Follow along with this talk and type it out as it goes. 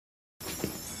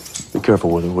careful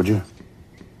with it, would you?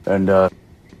 And,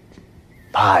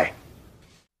 pie.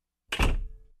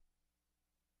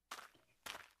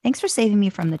 Thanks for saving me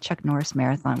from the Chuck Norris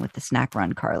marathon with the snack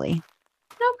run, Carly.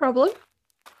 No problem.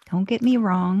 Don't get me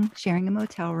wrong. Sharing a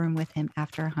motel room with him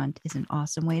after a hunt is an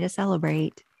awesome way to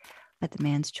celebrate. But the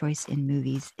man's choice in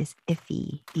movies is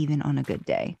iffy, even on a good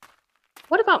day.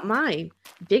 What about mine?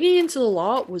 Digging into the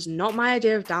law was not my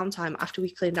idea of downtime after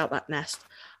we cleaned out that nest.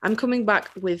 I'm coming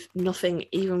back with nothing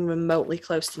even remotely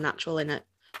close to natural in it.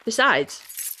 Besides,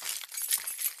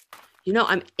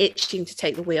 I'm itching to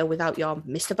take the wheel without your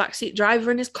Mr. Backseat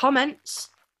Driver and his comments.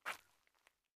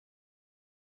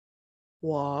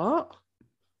 What?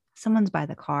 Someone's by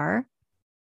the car.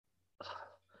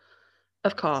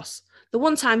 Of course. The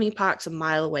one time he parks a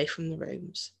mile away from the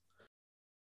rooms.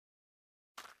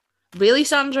 Really,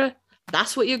 Sandra?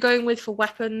 That's what you're going with for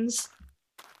weapons?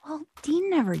 Well, Dean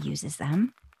never uses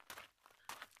them.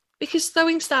 Because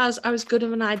throwing stars are as good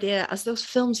of an idea as those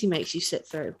films he makes you sit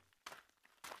through.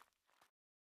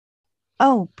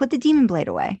 Oh, put the demon blade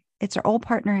away. It's our old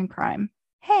partner in crime.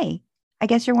 Hey, I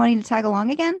guess you're wanting to tag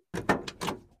along again?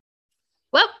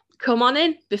 Well, come on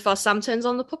in before Sam turns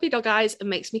on the puppy dog eyes and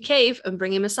makes me cave and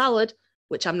bring him a salad,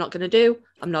 which I'm not going to do.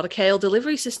 I'm not a kale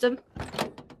delivery system.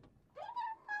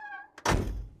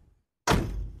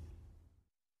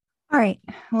 All right.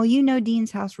 Well, you know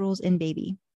Dean's house rules in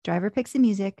Baby. Driver picks the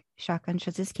music, shotgun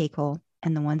shuts his cake hole,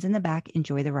 and the ones in the back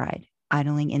enjoy the ride,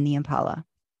 idling in the Impala.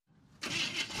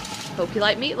 Hope you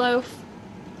like meatloaf.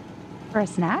 For a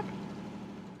snack?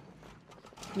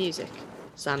 Music.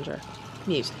 Sandra.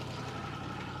 Music.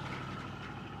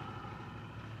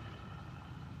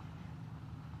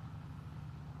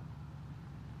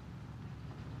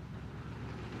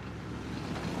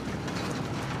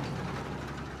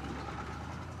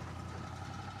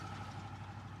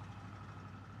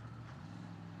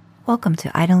 Welcome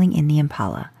to Idling in the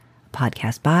Impala, a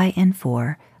podcast by and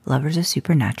for lovers of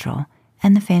supernatural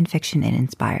and the fan fiction it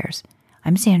inspires.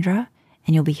 I'm Sandra,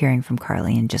 and you'll be hearing from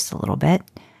Carly in just a little bit.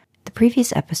 The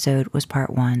previous episode was part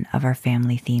 1 of our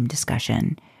family theme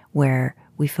discussion, where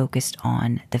we focused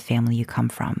on the family you come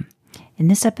from. In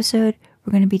this episode,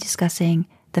 we're going to be discussing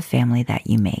the family that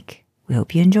you make. We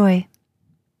hope you enjoy.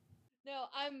 No,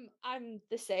 I'm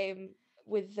the same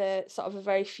with the sort of a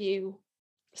very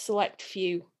select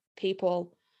few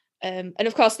people, and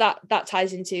of course that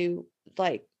ties into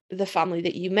like the family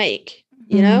that you make.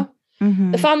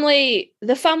 Mm-hmm. The family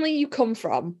you come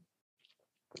from.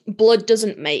 Blood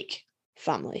doesn't make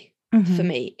family. For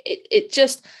me. It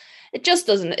just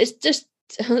doesn't. It's just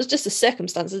a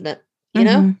circumstance, isn't it? You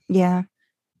know? Yeah.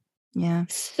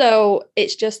 So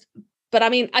it's just, but I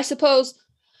mean, I suppose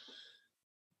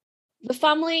the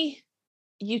family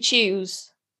you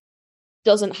choose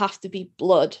doesn't have to be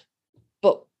blood,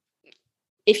 but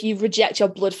if you reject your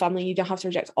blood family, you don't have to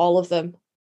reject all of them.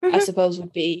 I suppose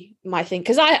would be my thing,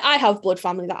 because I have blood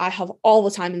family that I have all the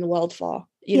time in the world for,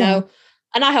 you know,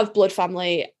 and I have blood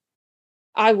family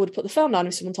I would put the phone down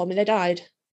if someone told me they died,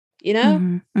 you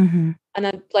know? And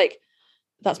I'd like,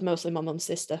 that's mostly my mum's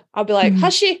sister. I'd be like,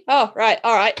 has she? Oh, right,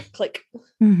 all right, click.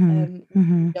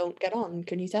 Don't get on,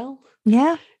 can you tell?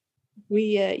 Yeah.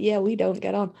 We don't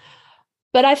get on.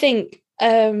 But I think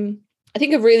a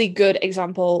really good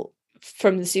example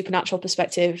from the supernatural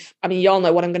perspective, I mean, you all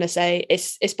know what I'm going to say.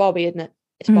 It's Bobby, isn't it?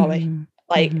 It's Bobby.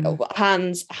 Like,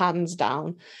 hands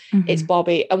down, it's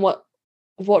Bobby. And what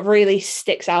really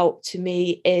sticks out to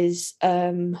me is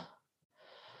I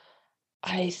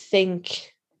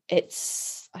think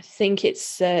it's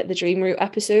the Dream Route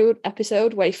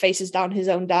episode where he faces down his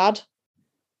own dad.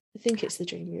 I think it's the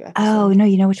Dream Route episode. Oh no,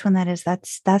 you know which one that is?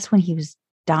 That's when he was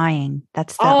dying.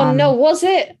 That's the no, was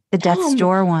it the Death's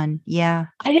Door one? Yeah.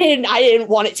 I didn't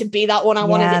want it to be that one. I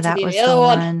wanted it to be the other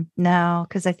one. No,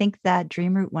 because I think that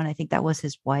Dream Route one, I think that was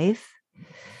his wife.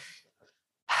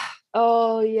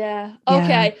 Oh yeah.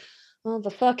 Okay. Well,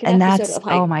 the fucking and episode. That's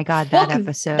oh my god, that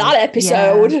episode. That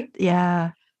episode.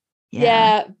 Yeah.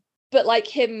 But like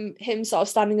him sort of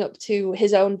standing up to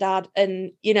his own dad,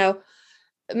 and you know,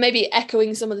 maybe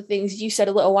echoing some of the things you said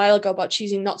a little while ago about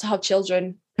choosing not to have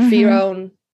children for your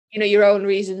own, you know, your own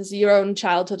reasons, your own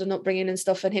childhood and upbringing and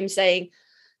stuff, and him saying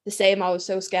the same. I was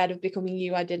so scared of becoming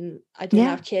you. I didn't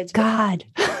have kids. God.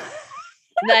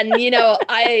 Then, you know,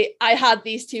 I had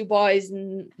these two boys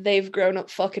and they've grown up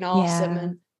fucking awesome.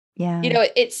 And you know,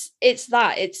 it's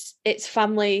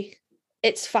family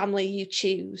you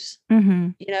choose.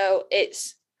 You know,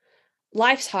 it's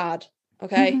life's hard.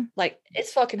 Okay. Mm-hmm. Like,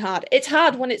 it's fucking hard. It's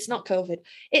hard when it's not COVID.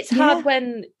 It's hard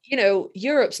when,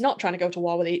 Europe's not trying to go to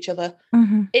war with each other.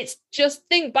 Mm-hmm. It's just,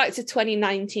 think back to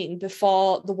 2019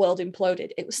 before the world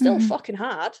imploded. It was still fucking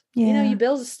hard. Yeah. Your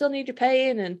bills still need your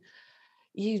paying, and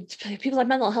people have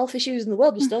mental health issues in the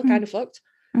world were still kind of fucked.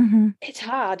 It's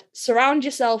hard. Surround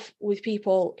yourself with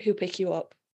people who pick you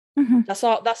up. That's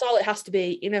all it has to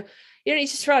be. You don't need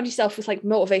to surround yourself with like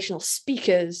motivational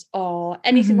speakers or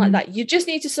anything like that. You just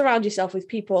need to surround yourself with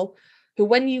people who,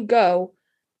 when you go,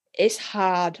 it's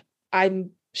hard,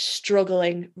 I'm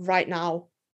struggling right now,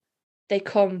 they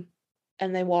come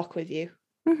and they walk with you.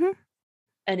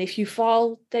 And if you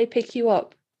fall, they pick you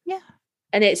up. Yeah.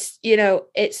 And it's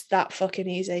that fucking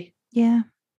easy. Yeah.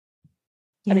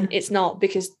 I mean, it's not,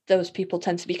 because those people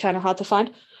tend to be kind of hard to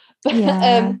find. But,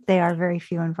 yeah, they are very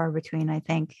few and far between, I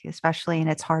think, especially, and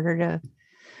it's harder to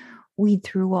weed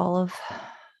through all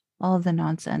of the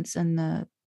nonsense and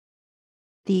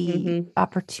the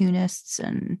opportunists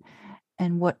and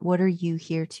what are you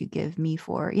here to give me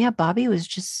for? Yeah, Bobby was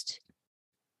just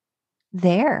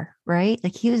there, right?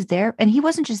 Like, he was there, and he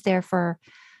wasn't just there for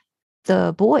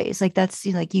the boys. Like, that's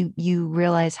like you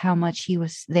realize how much he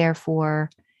was there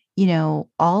for,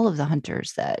 all of the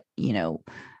hunters that,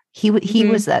 he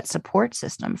was that support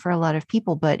system for a lot of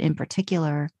people, but in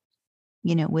particular,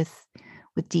 with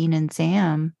Dean and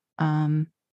Sam,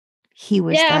 he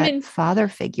was that father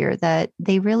figure that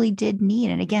they really did need.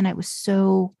 And again, it was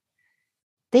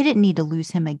they didn't need to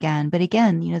lose him again, but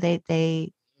again,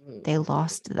 they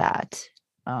lost that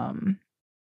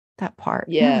part.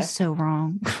 Yeah, that was so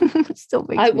wrong. It still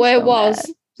makes me it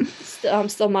was mad. I'm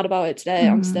still mad about it today.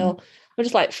 I'm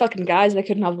just like, fucking guys, they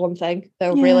couldn't have one thing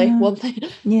though. Really, one thing.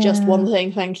 Just one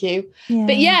thing, thank you.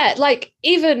 But like,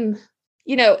 even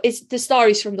it's the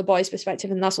stories from the boys'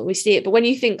 perspective, and that's what we see it. But when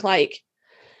you think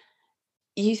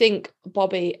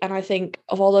Bobby, and I think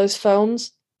of all those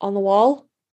phones on the wall,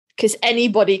 because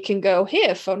anybody can go,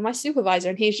 here, phone my supervisor,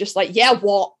 and he's just like, yeah,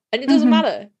 what? And it doesn't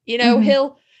matter.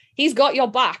 He's got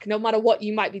your back no matter what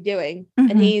you might be doing.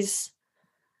 And he's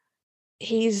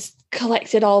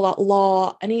collected all that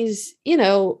law, and he's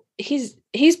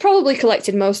probably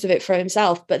collected most of it for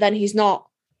himself, but then he's not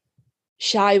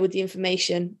shy with the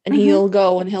information, and he'll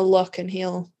go and he'll look, and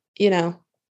he'll, I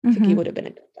think he would have been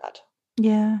a good dad.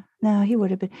 Yeah, no, he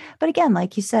would have been. But again,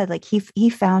 like you said, like he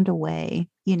found a way,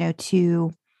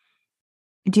 to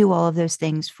do all of those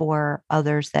things for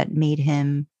others that made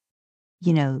him,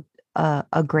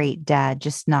 a great dad,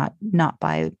 just not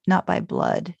by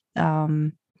blood.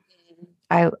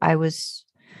 I was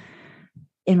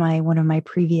in one of my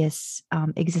previous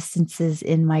existences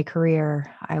in my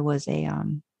career, I was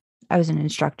an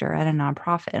instructor at a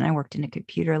nonprofit, and I worked in a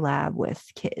computer lab with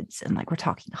kids, and like, we're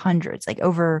talking hundreds, like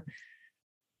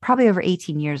probably over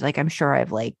 18 years. Like, I'm sure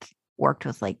I've like worked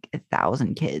with like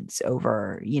 1,000 kids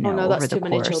over, over the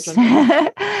course.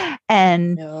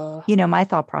 And, my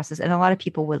thought process, and a lot of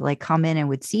people would like come in and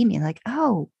would see me like,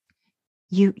 oh,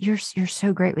 you're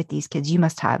so great with these kids. You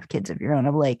must have kids of your own.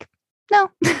 I'm like,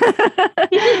 no.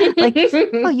 Like,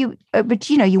 oh, but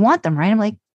you want them, right? I'm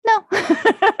like, no.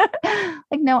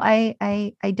 Like, no,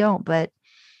 I don't. But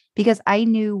because I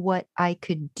knew what I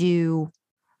could do,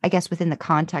 I guess, within the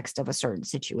context of a certain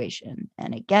situation.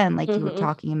 And again, like you were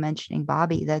talking and mentioning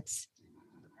Bobby,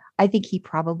 I think he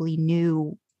probably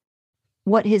knew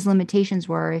what his limitations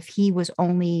were if he was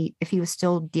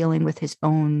still dealing with his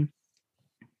own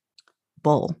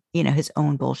his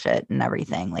own bullshit and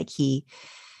everything. Like, he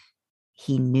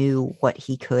knew what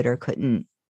he could or couldn't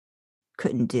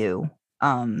do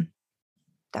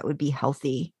that would be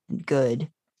healthy and good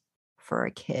for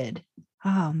a kid.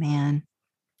 Oh man.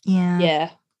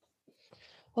 Yeah.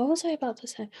 What was I about to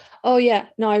say? Oh yeah,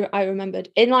 no, I remembered.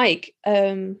 In like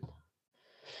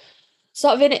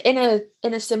sort of in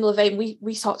a similar vein,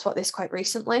 we talked about this quite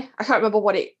recently. I can't remember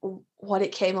what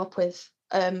it came up with.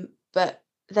 But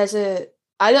there's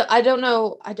I don't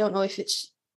know if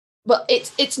it's, but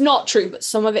it's not true, but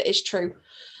some of it is true.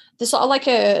 There's sort of like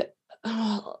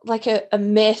a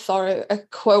myth or a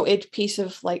quoted piece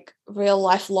of like real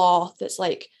life law that's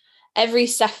like, every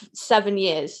 7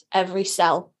 years, every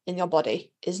cell in your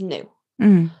body is new.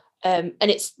 And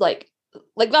it's like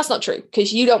that's not true,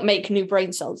 because you don't make new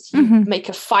brain cells. You make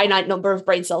a finite number of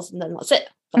brain cells, and then that's it.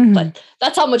 But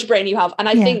that's how much brain you have. And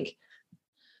I think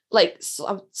like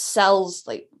cells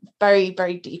like very,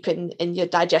 very deep in your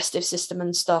digestive system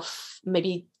and stuff,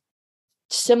 maybe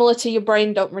similar to your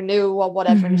brain, don't renew or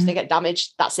whatever. And if they get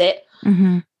damaged, that's it.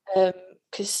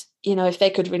 Because if they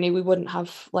could renew, we wouldn't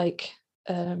have like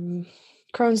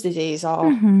Crohn's disease or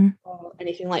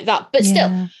anything like that. But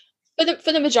still,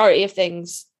 for the majority of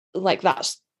things, like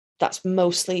that's that's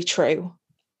mostly true.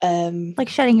 Like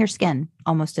shedding your skin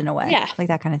almost in a way. Yeah. Like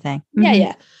that kind of thing.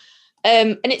 Yeah.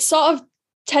 And it sort of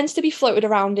tends to be floated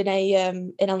around in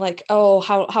a like, oh,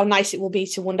 how nice it will be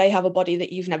to one day have a body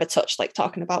that you've never touched, like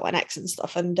talking about an ex and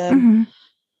stuff. And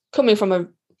coming from a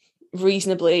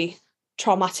reasonably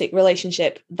traumatic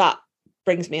relationship, that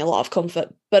brings me a lot of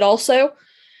comfort. But also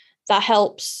that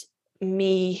helps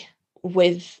me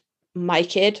with my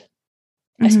kid,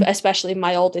 especially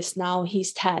my oldest now,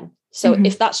 he's 10. So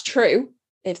if that's true,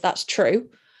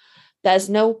 there's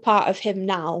no part of him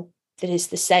now that is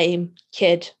the same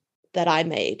kid that I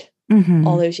made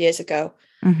all those years ago.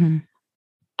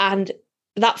 And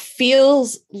that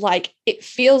feels like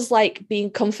being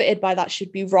comforted by that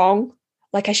should be wrong.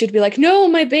 Like I should be like, no,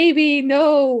 my baby,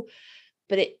 no.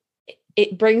 But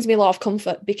it brings me a lot of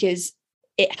comfort because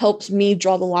it helps me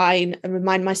draw the line and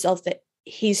remind myself that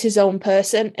he's his own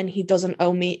person and he doesn't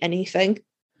owe me anything.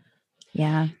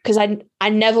 Yeah. Because I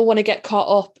never want to get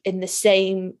caught up in the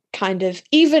same kind of,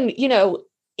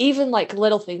 even like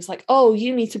little things like, oh,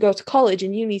 you need to go to college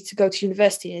and you need to go to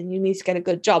university and you need to get a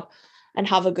good job and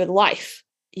have a good life.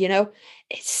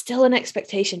 It's still an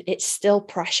expectation. It's still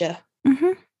pressure.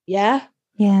 Yeah.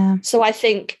 Yeah. So I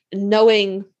think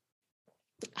knowing,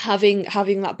 having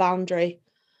that boundary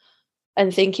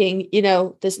and thinking,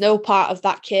 there's no part of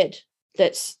that kid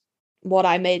that's what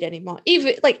I made anymore.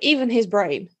 Even his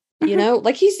brain,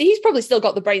 like he's probably still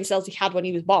got the brain cells he had when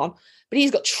he was born, but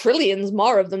he's got trillions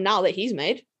more of them now that he's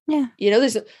made. Yeah.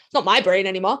 It's not my brain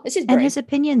anymore. It's his brain. And his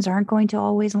opinions aren't going to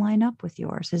always line up with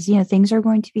yours. As things are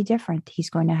going to be different. He's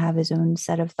going to have his own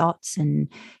set of thoughts and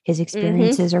his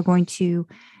experiences are going to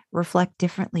reflect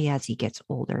differently as he gets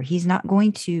older. He's not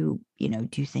going to,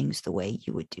 do things the way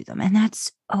you would do them. And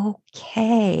that's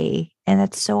okay. And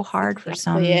that's so hard for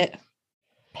some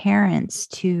parents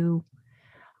to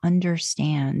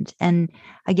understand. And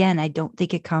again, I don't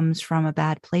think it comes from a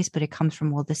bad place, but it comes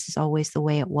from, well, this is always the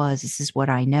way it was. This is what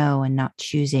I know, and not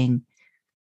choosing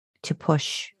to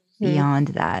push beyond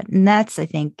that. And that's, I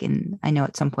think, and I know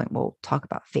at some point we'll talk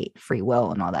about fate, free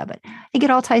will and all that, but I think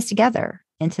it all ties together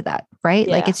into that, right?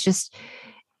 Yeah. Like it's just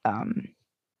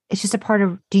a part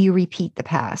of, do you repeat the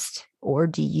past or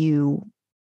do you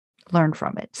learn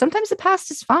from it? Sometimes the past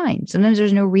is fine. Sometimes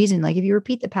there's no reason. Like if you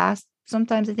repeat the past,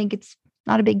 sometimes I think it's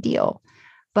not a big deal,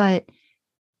 but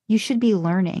you should be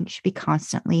learning, you should be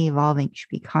constantly evolving, you should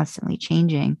be constantly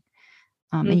changing.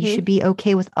 And you should be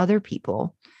okay with other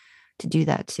people to do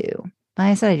that too. But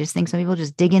like I said, I just think some people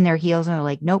just dig in their heels and are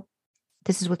like, nope,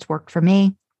 this is what's worked for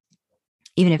me.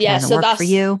 Even if it doesn't work for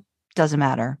you, doesn't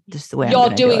matter. This is the way you're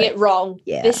I'm doing it wrong.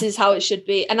 Yeah. This is how it should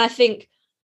be. And I think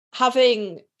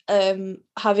having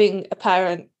a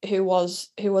parent who was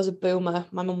a boomer.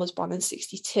 My mum was born in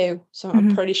 1962, so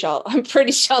I'm pretty sure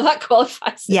that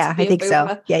qualifies. Yeah, I think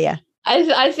so. Yeah.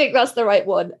 I think that's the right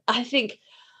one. I think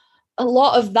a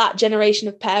lot of that generation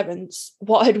of parents,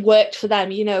 what had worked for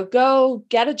them, go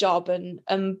get a job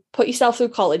and put yourself through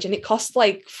college, and it costs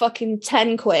like fucking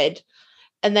 10 quid.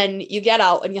 And then you get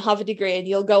out and you'll have a degree and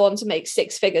you'll go on to make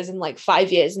 6 figures in like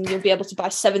 5 years, and you'll be able to buy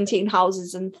 17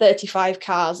 houses and 35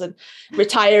 cars and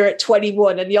retire at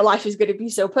 21, and your life is going to be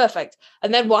so perfect.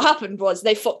 And then what happened was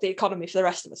they fucked the economy for the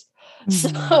rest of us.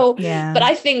 So, but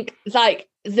I think like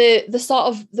the sort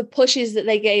of the pushes that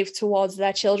they gave towards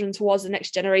their children, towards the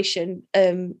next generation,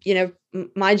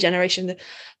 my generation,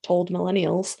 told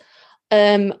millennials,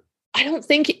 I don't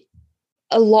think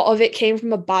a lot of it came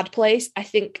from a bad place. I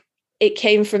think it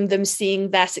came from them seeing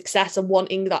their success and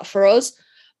wanting that for us,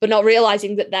 but not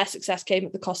realizing that their success came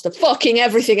at the cost of fucking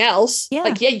everything else. Yeah.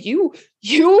 Like, you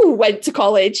went to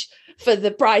college for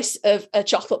the price of a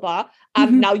chocolate bar,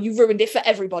 and now you ruined it for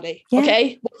everybody. Yeah.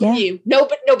 Okay. Well, you. No,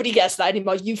 but nobody gets that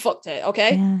anymore. You fucked it.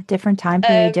 Okay. Yeah. Different time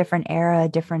period, different era,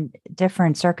 different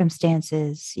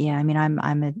circumstances. Yeah. I mean, I'm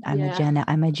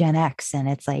a Gen X, and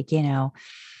it's like,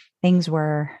 things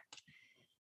were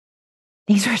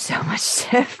so much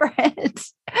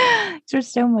different. These were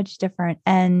so much different.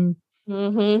 And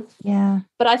yeah.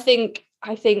 But I think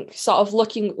sort of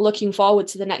looking forward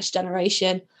to the next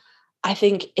generation, I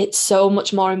think it's so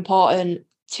much more important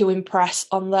to impress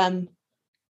on them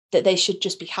that they should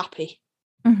just be happy.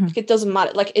 Like, it doesn't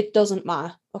matter. Like, it doesn't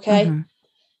matter. Okay.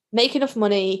 Make enough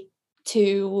money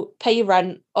to pay your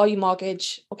rent or your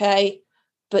mortgage. Okay.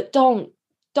 But don't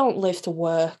live to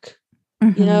work.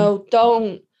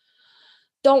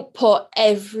 Don't put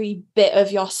every bit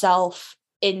of yourself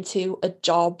into a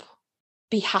job.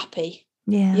 Be happy.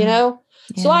 Yeah. Yeah.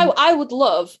 So I would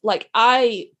love, like,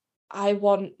 I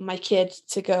want my kid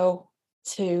to go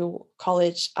to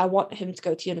college. I want him to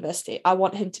go to university. I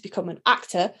want him to become an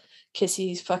actor because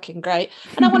he's fucking great.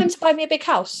 And I want him to buy me a big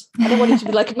house. I don't want him to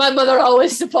be like, my mother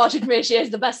always supported me. She is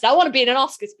the best. I want to be in an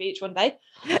Oscar speech one day.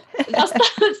 That's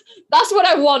what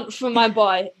I want for my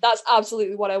boy. That's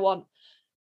absolutely what I want.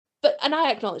 And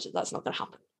I acknowledge that that's not going to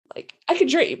happen. Like, I could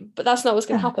dream, but that's not what's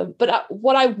going to happen. But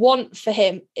what I want for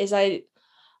him is I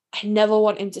never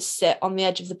want him to sit on the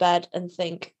edge of the bed and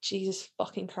think, Jesus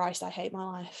fucking Christ, I hate my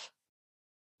life.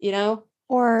 You know?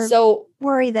 Or so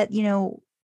worry that,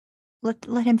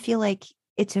 let him feel like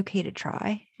it's okay to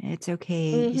try. It's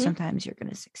okay. Sometimes you're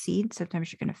going to succeed.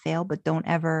 Sometimes you're going to fail, but don't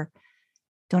ever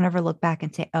look back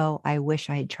and say, oh, I wish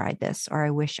I had tried this, or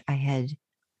I wish I had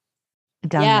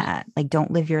done that. Like,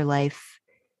 don't live your life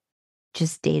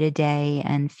just day to day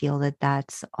and feel that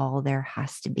that's all there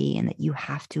has to be, and that you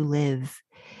have to live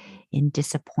in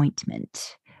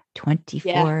disappointment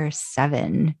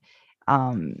 24/7.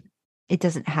 It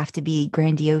doesn't have to be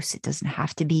grandiose. It doesn't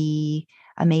have to be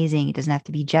amazing. It doesn't have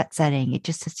to be jet setting. It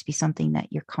just has to be something that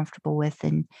you're comfortable with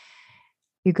and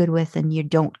you're good with, and you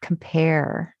don't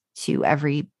compare to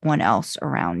everyone else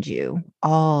around you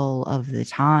all of the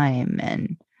time.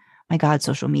 And my God,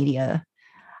 social media.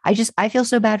 I feel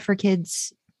so bad for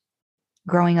kids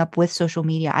growing up with social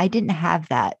media. I didn't have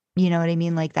that. You know what I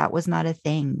mean? Like, that was not a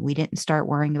thing. We didn't start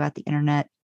worrying about the internet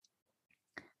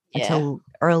until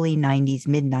early 90s,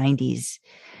 mid 90s.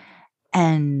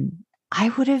 And I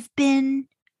would have been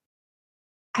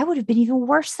even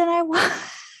worse than I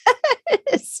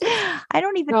was. I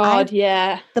don't even,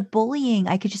 the bullying,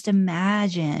 I could just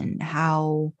imagine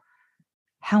how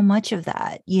much of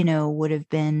that, would have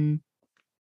been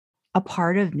a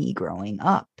part of me growing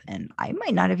up. And I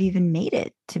might not have even made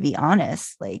it, to be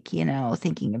honest, like,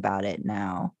 thinking about it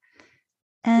now.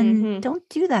 And don't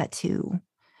do that too.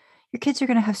 Your kids are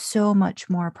going to have so much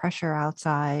more pressure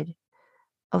outside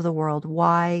of the world.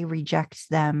 Why reject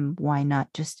them? Why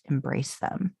not just embrace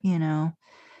them,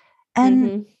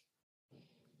 And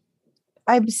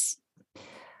I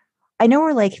know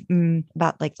we're like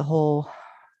about like the whole,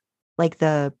 like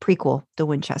the prequel, The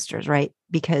Winchesters, right?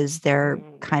 Because they're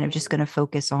kind of just going to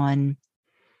focus on,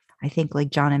 I think, like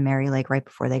John and Mary, like right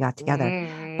before they got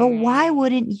together. But why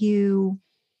wouldn't you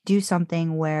do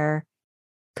something where,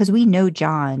 because we know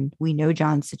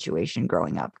John's situation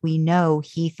growing up. We know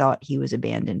he thought he was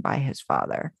abandoned by his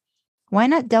father. Why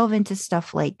not delve into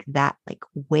stuff like that, like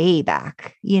way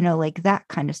back, like that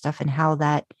kind of stuff, and how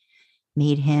that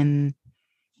made him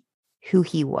who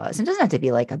he was? It doesn't have to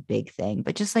be like a big thing,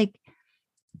 but just like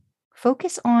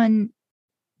focus on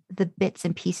the bits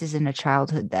and pieces in a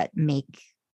childhood that make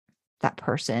that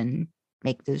person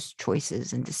make those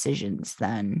choices and decisions.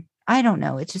 Then I don't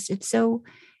know. It's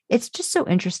just so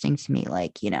interesting to me,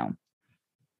 like,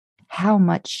 how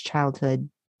much childhood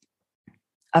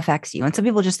affects you. And some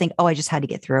people just think, oh, I just had to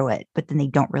get through it. But then they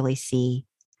don't really see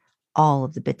all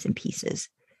of the bits and pieces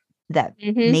that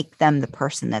make them the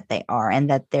person that they are. And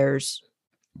that there's,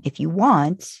 if you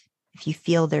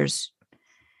feel there's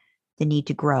the need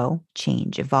to grow,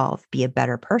 change, evolve, be a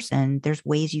better person, there's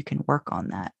ways you can work on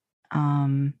that.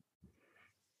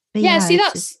 See,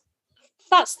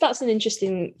 that's an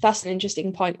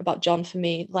interesting point about John for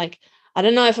me. Like, I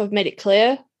don't know if I've made it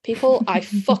clear, people. I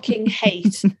fucking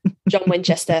hate John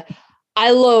Winchester.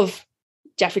 I love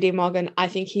Jeffrey Dean Morgan. I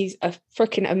think he's a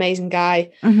freaking amazing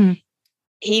guy.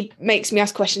 He makes me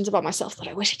ask questions about myself that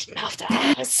I wish I didn't have to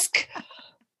ask.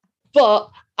 But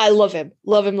I love him.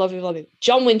 Love him.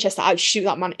 John Winchester, I would shoot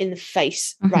that man in the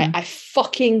face. Right? I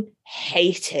fucking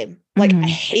hate him. Like, I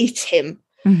hate him.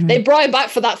 They brought him back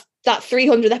for that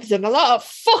 300th episode. And I'm like, what the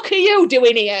fuck are you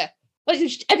doing here? What is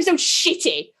this episode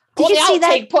shitty? Did you see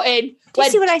that? Put in. Did you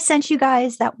see what I sent you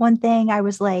guys? That one thing I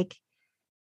was like,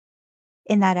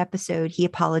 in that episode, he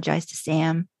apologized to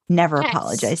Sam, never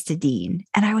apologized to Dean.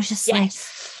 And I was just like,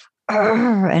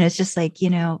 and it's just like,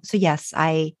 so yes,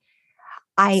 I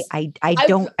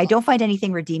don't find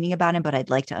anything redeeming about him, but I'd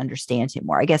like to understand him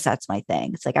more. I guess that's my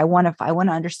thing. It's like, I want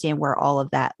to understand where all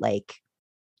of that like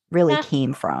really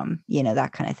came from,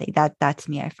 that kind of thing. That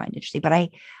to me, I find interesting, but I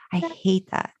hate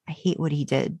that. I hate what he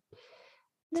did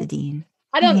to Dean.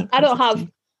 I don't have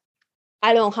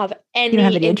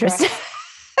any interest.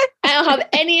 I don't have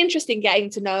any interest in getting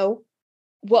to know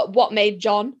what made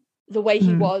John the way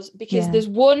he was, because there's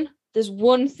one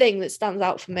thing that stands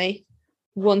out for me.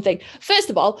 One thing. First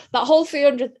of all, that whole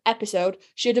 300th episode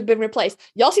should have been replaced.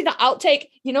 Y'all see that outtake?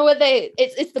 You know where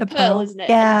it's the pearl, isn't it?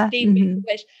 Yeah. And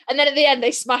then at the end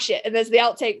they smash it, and there's the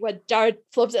outtake where Jared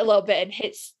flubs it a little bit and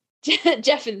hits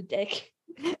Jeff in the dick.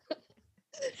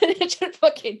 And it just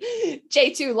fucking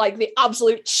J2, like the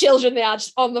absolute children they are,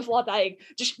 just on the floor dying.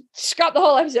 Just scrap the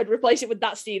whole episode, replace it with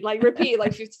that scene, like repeat it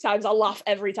like 50 times. I'll laugh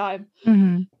every time.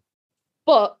 Mm-hmm.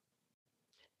 But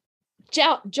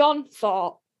John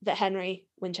thought that Henry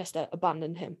Winchester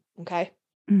abandoned him, okay?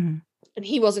 Mm-hmm. And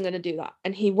he wasn't going to do that.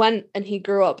 And he went and he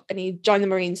grew up and he joined the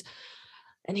Marines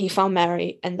and he found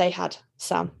Mary and they had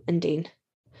Sam and Dean.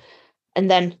 And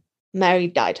then Mary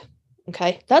died,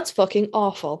 okay? That's fucking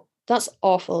awful. That's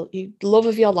awful. You love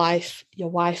of your life, your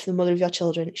wife, the mother of your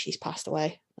children, she's passed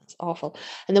away. That's awful.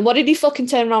 And then what did he fucking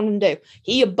turn around and do?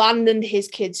 He abandoned his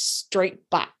kids straight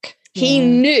back. Yeah. He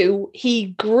knew,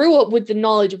 he grew up with the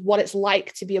knowledge of what it's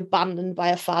like to be abandoned by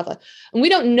a father. And we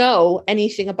don't know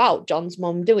anything about John's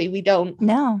mom, do we? We don't.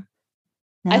 No.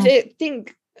 I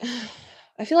think,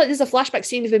 I feel like there's a flashback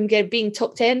scene of him being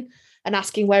tucked in and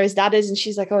asking where his dad is. And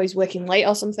she's like, oh, he's working late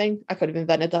or something. I could have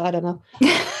invented that. I don't know.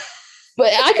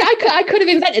 But I could have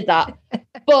invented that.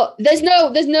 But there's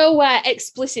nowhere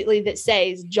explicitly that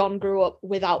says John grew up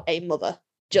without a mother.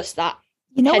 Just that.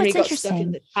 You know Henry what's got stuck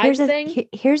in interesting? the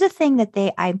Here's a thing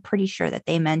that I'm pretty sure that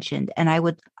they mentioned, and I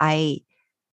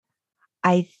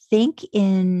think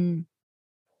in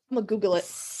I'm gonna Google it.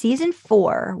 season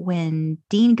 4, when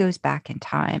Dean goes back in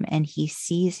time and he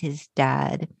sees his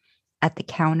dad at the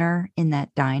counter in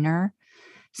that diner,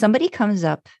 somebody comes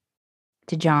up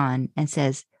to John and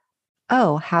says,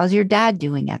 "Oh, how's your dad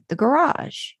doing at the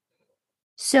garage?"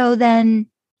 So then,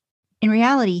 in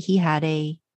reality, he had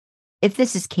if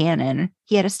this is canon,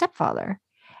 he had a stepfather.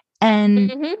 And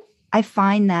Mm-hmm. I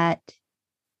find that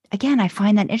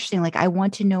interesting. Like, I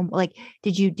want to know, like,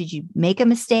 did you make a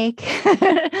mistake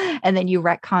and then you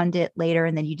retconned it later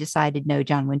and then you decided, no,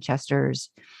 John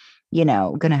Winchester's,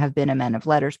 going to have been a man of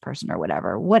letters person or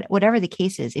whatever, whatever the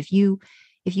case is. If you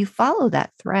follow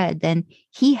that thread, then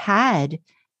he had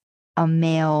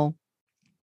male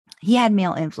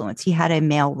influence. He had a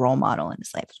male role model in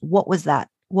his life. What was that?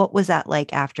 What was that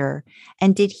like after?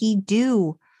 And did he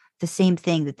do the same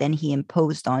thing that then he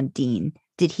imposed on Dean?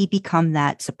 Did he become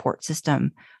that support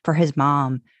system for his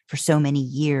mom for so many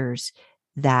years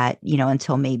that,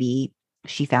 until maybe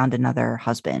she found another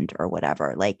husband or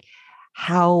whatever? Like,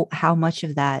 how much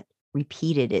of that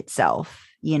repeated itself,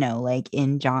 like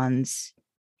in John's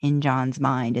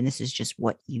mind? And this is just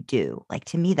what you do. Like,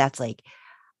 to me, that's like,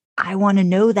 I want to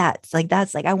know that.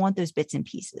 That's like, I want those bits and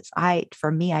pieces. I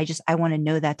want to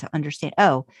know that to understand,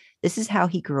 oh, this is how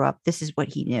he grew up. This is what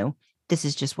he knew. This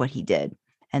is just what he did.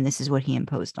 And this is what he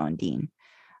imposed on Dean,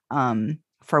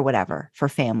 for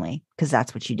family, because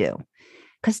that's what you do.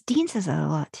 Because Dean says that a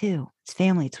lot too. It's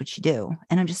family. It's what you do.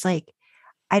 And I'm just like,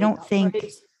 I don't think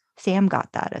Sam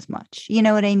got that as much. You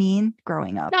know what I mean?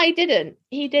 Growing up. No, he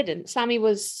didn't. Sammy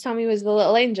was the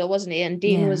little angel, wasn't he? And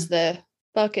Dean was the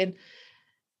fucking...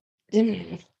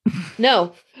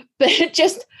 No, but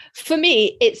just for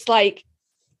me, it's like,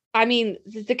 I mean,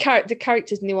 the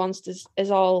character's nuanced as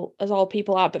all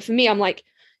people are, but for me, I'm like,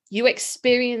 you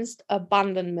experienced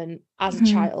abandonment as a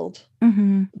child,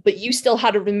 but you still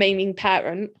had a remaining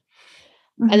parent,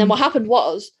 and then what happened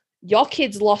was your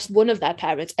kids lost one of their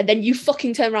parents, and then you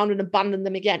fucking turn around and abandon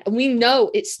them again. And we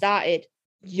know it started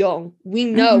young. We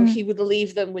know he would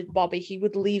leave them with Bobby. He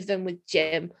would leave them with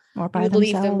Jim. Or by he would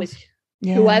leave them with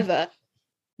whoever,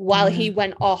 while he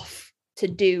went off to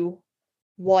do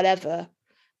whatever.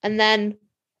 And then,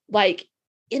 like,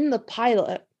 in the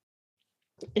pilot,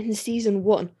 in season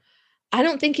 1, I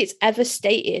don't think it's ever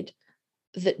stated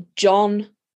that John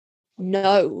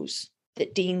knows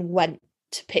that Dean went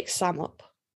to pick Sam up.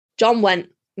 John went,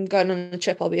 I'm going on a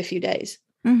trip, I'll be a few days.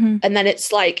 And then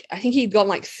it's like, I think he'd gone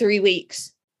like 3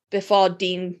 weeks before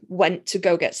Dean went to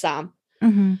go get Sam.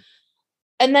 And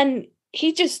then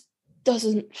he just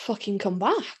doesn't fucking come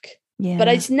back. Yeah. But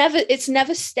it's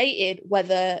never stated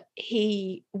whether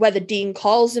Dean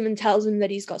calls him and tells him that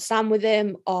he's got Sam with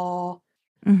him or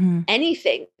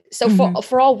anything. So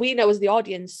for all we know as the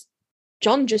audience,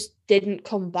 John just didn't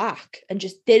come back and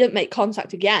just didn't make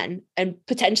contact again and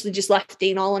potentially just left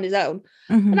Dean all on his own.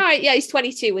 And all right, yeah, he's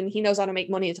 22 and he knows how to make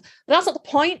money. But that's not the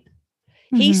point.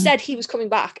 He said he was coming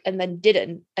back and then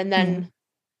didn't. And then,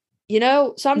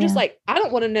 so I'm just like, I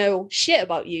don't want to know shit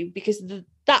about you because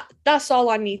that's all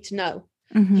I need to know.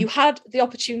 You had the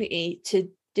opportunity to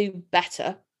do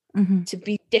better, to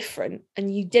be different,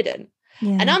 and you didn't.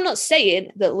 And I'm not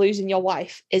saying that losing your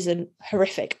wife isn't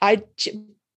horrific. I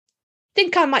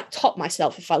think I might top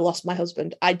myself if I lost my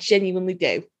husband. I genuinely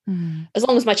do. As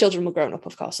long as my children were grown up,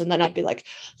 of course. And then I'd be like,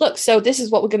 look, so this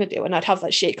is what we're going to do. And I'd have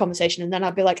that shit conversation. And then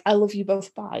I'd be like, I love you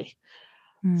both. Bye.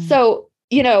 So,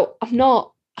 I'm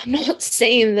not I'm not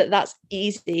saying that that's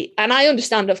easy. And I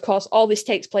understand, of course, all this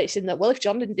takes place in that, well, if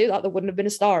John didn't do that, there wouldn't have been a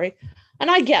story.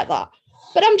 And I get that.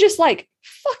 But I'm just like,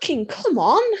 fucking come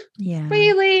on. Yeah.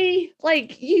 Really?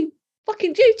 Like, you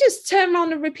just turn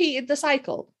around and repeated the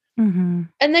cycle. Mm-hmm.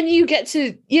 And then you get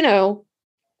to,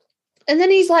 and then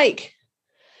he's like,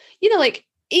 like,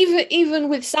 even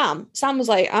with Sam was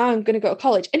like, I'm going to go to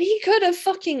college. And he could have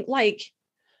fucking like,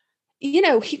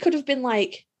 he could have been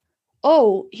like,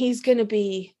 oh, he's going to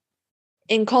be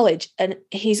in college and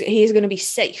he's going to be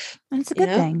safe. And it's a good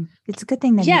thing. It's a good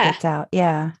thing that he gets out.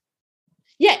 Yeah.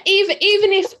 Yeah. Even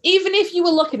if you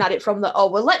were looking at it from the, oh,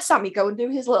 well, let Sammy go and do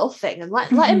his little thing and let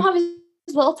him have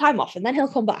his little time off and then he'll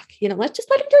come back. Let's just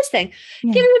let him do his thing.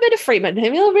 Yeah. Give him a bit of freedom and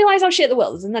he'll realize how shit the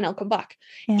world is and then he'll come back.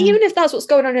 Yeah. Even if that's what's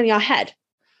going on in your head,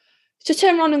 to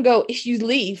turn around and go, if you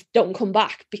leave, don't come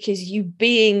back, because you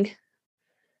being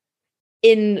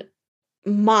in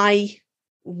my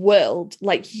world,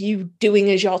 like you doing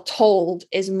as you're told,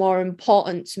 is more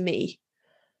important to me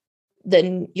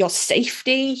than your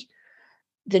safety,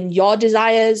 than your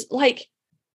desires. Like,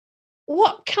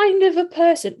 what kind of a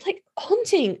person? Like,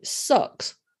 hunting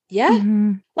sucks. Yeah.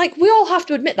 Mm-hmm. Like, we all have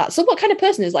to admit that. So what kind of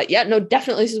person is like, yeah, no,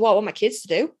 definitely this is what I want my kids to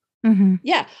do. Mm-hmm.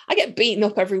 Yeah, I get beaten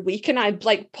up every week and I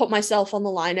like put myself on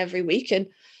the line every week. And,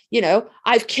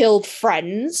 I've killed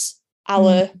friends,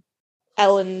 Ellen's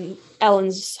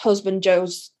husband,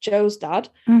 Joe's dad.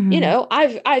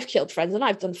 Mm-hmm. I've killed friends and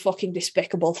I've done fucking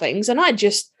despicable things. And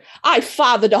I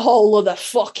fathered a whole other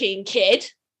fucking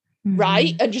kid, mm-hmm.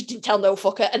 right? And just didn't tell no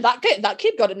fucker. And that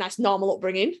kid got a nice normal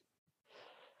upbringing.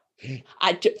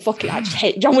 I just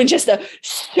hate John Winchester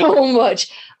so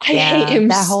much. I hate him.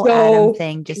 That whole so Adam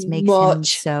thing just makes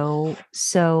him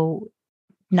so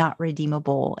not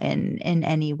redeemable in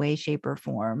any way, shape, or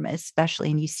form. Especially,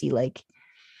 and you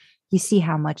see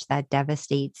how much that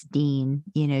devastates Dean,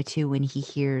 too, when he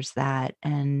hears that.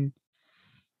 And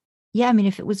yeah, I mean,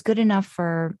 if it was good enough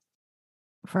for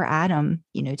Adam,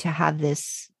 to have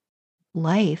this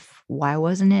life, why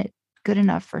wasn't it good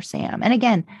enough for Sam? And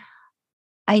again,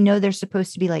 I know they're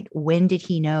supposed to be like, when did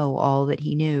he know all that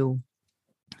he knew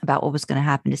about what was going to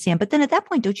happen to Sam? But then at that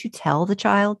point, don't you tell the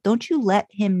child? Don't you let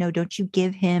him know? Don't you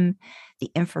give him the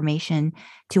information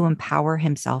to empower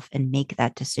himself and make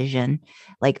that decision?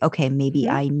 Like, okay, maybe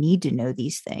I need to know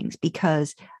these things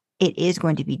because it is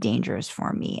going to be dangerous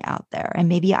for me out there. And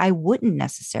maybe I wouldn't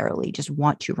necessarily just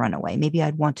want to run away. Maybe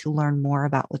I'd want to learn more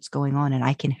about what's going on. And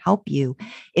I can help you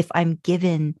if I'm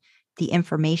given the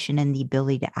information and the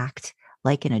ability to act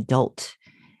like an adult,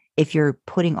 if you're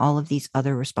putting all of these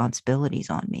other responsibilities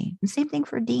on me. And same thing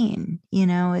for Dean.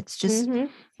 It's just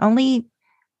only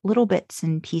little bits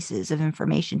and pieces of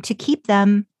information to keep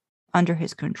them under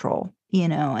his control,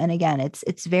 and again,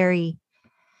 it's very,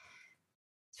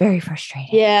 very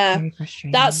frustrating. Yeah. Very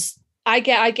frustrating. I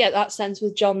get that sense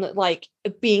with John that like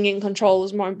being in control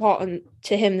is more important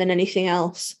to him than anything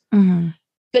else. Mm-hmm.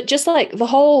 But just like the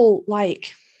whole,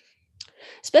 like,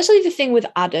 especially the thing with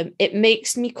Adam, it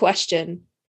makes me question,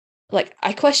 like,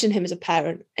 I question him as a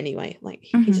parent anyway. Like,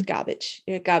 he's a garbage.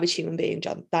 You're a garbage human being,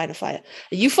 John, dying of fire.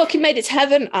 You fucking made it to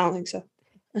heaven? I don't think so.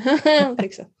 I don't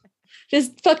think so.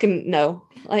 Just fucking no.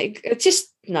 Like, it's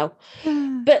just no.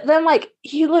 But then, like,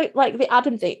 you look like the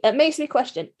Adam thing. It makes me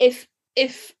question if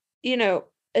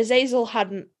Azazel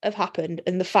hadn't have happened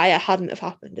and the fire hadn't have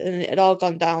happened and it had all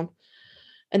gone down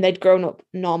and they'd grown up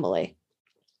normally,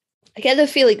 I get the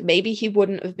feeling maybe he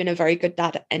wouldn't have been a very good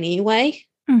dad anyway.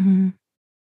 Mm-hmm.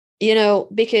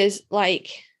 Because like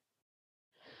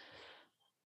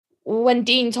when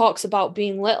Dean talks about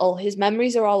being little, his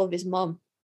memories are all of his mum.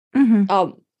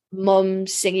 Mm-hmm. Mum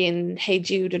singing Hey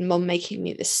Jude and mum making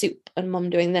me this soup and mum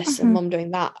doing this and mum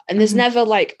doing that. And there's never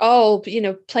like,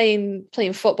 playing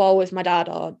football with my dad,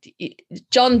 or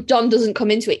John doesn't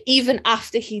come into it even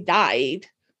after he died.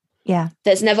 Yeah.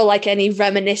 There's never like any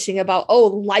reminiscing about,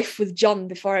 life with John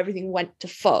before everything went to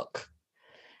fuck.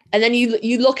 And then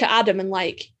you look at Adam and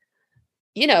like,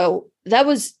 there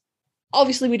was,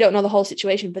 obviously we don't know the whole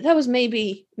situation, but there was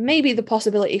maybe the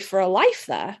possibility for a life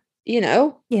there,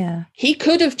 Yeah. He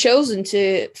could have chosen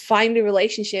to find a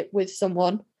relationship with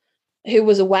someone who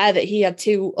was aware that he had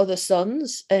 2 other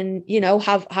sons and,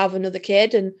 have another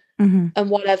kid and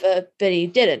whatever, but he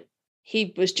didn't.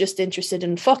 He was just interested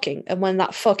in fucking. And when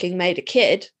that fucking made a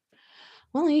kid,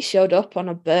 well, he showed up on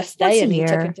a birthday and he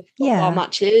took him to football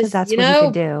matches. Because that's what he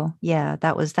could do. Yeah,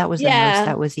 that was the most,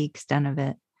 that was the extent of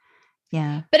it.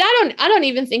 Yeah. But I don't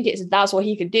even think that's what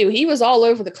he could do. He was all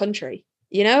over the country,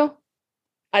 it's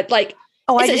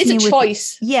a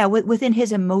choice. Within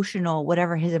his emotional,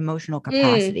 whatever his emotional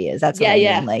capacity is. That's what I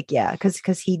mean. Like,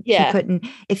 because he couldn't,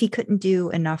 if he couldn't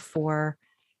do enough for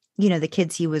the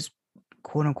kids he was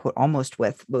quote unquote almost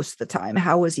with most of the time,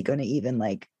 how was he going to even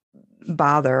like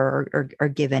bother or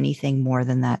give anything more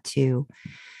than that to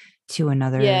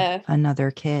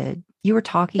another kid? You were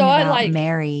talking So about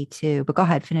Mary too, but go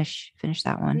ahead, finish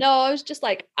that one. No, I was just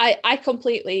like, I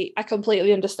completely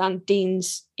understand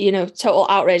Dean's, total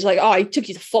outrage. Like, oh, he took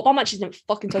you to football matches and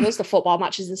fucking took us to football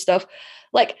matches and stuff.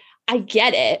 Like, I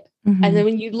get it. Mm-hmm. And then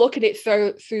when you look at it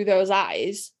through those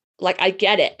eyes, like, I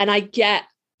get it. And I get,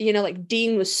 like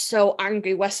Dean was so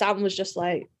angry where Sam was just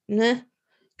like, nah.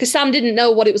 Because Sam didn't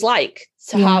know what it was like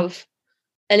to have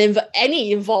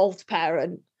any involved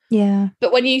parent. Yeah.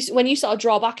 But when you sort of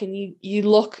draw back and you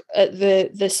look at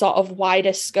the sort of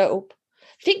wider scope,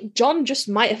 I think John just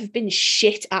might have been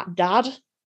shit at dad.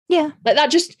 Yeah. Like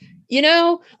that just,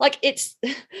 like it's,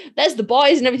 there's the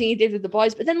boys and everything he did with the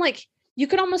boys. But then like, you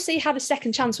could almost say he had a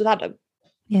second chance with Adam.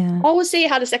 Yeah. Always say he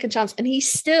had a second chance. And he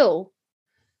still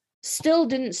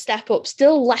didn't step up,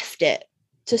 still left it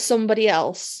to somebody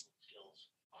else.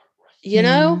 You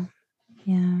know?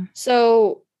 Yeah.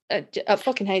 So I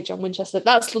fucking hate John Winchester.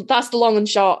 That's the long and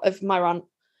short of my rant.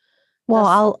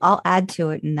 Well, I'll add to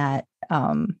it in that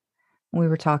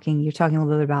you're talking a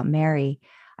little bit about Mary.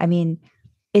 I mean,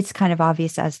 it's kind of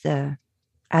obvious as the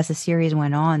series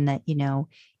went on that,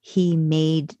 he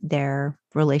made their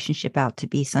relationship out to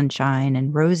be sunshine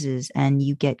and roses, and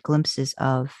you get glimpses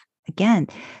of, again,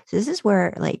 so this is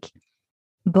where like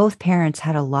both parents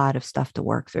had a lot of stuff to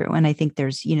work through. And I think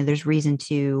there's reason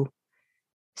to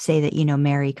say that,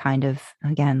 Mary kind of,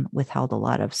 again, withheld a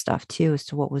lot of stuff too, as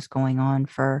to what was going on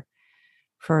for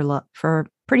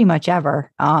pretty much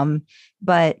ever.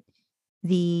 But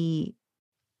the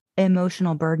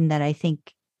emotional burden that I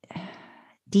think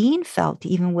Dean felt,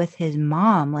 even with his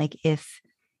mom, like if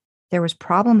there was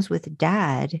problems with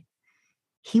dad,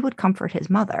 he would comfort his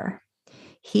mother.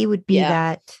 He would be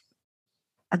that,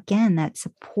 again, that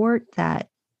support, that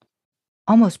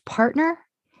almost partner.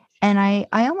 And I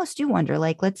almost do wonder,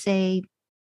 like, let's say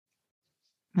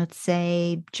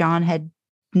John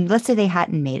let's say they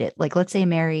hadn't made it. Like, let's say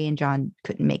Mary and John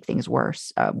couldn't make things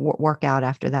worse, work out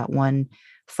after that one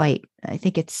fight. I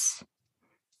think it's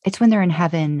when they're in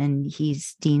heaven and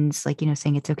Dean's like,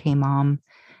 saying it's okay, Mom,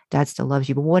 Dad still loves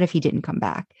you. But what if he didn't come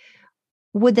back?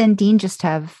 Would then Dean just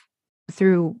have,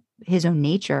 through his own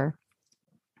nature,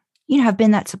 have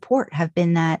been that support, have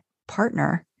been that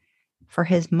partner for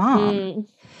his mom?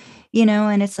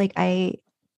 And it's like, I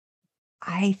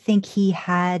think he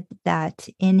had that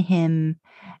in him,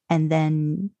 and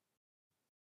then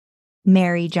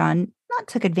Mary, John, not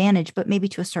took advantage, but maybe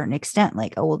to a certain extent,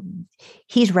 like, oh, well,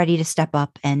 he's ready to step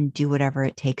up and do whatever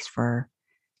it takes for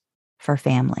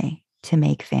family, to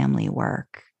make family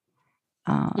work.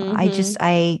 I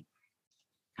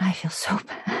feel so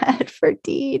bad for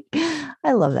Dean.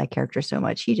 I love that character so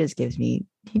much. He just gives me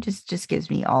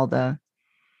all the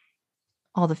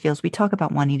feels. We talk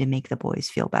about wanting to make the boys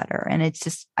feel better. And it's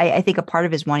just, I think a part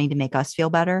of it is wanting to make us feel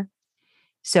better.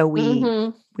 So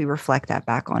we reflect that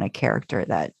back on a character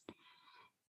that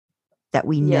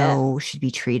we know should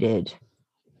be treated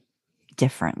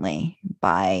differently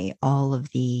by all of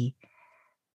the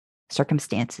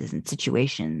circumstances and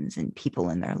situations and people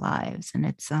in their lives. And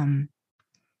it's a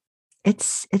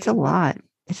lot.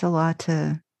 It's a lot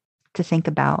to think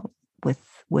about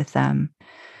with them.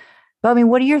 But I mean,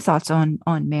 what are your thoughts on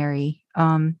Mary?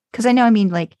 Because I know, I mean,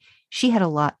 like, she had a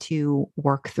lot to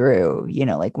work through,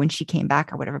 like when she came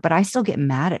back or whatever, but I still get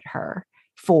mad at her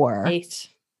for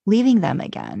leaving them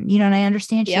again, and I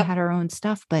understand she had her own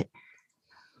stuff, but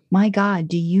my God,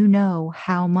 do you know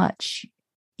how much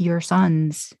your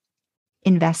sons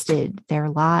invested their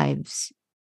lives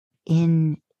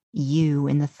in you,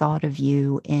 in the thought of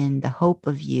you, in the hope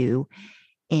of you,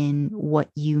 in what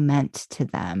you meant to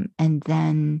them? And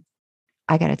then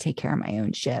I got to take care of my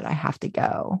own shit. I have to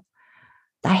go.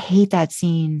 I hate that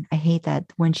scene. I hate that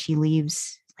when she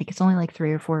leaves, like, it's only like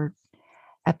 3 or 4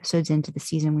 episodes into the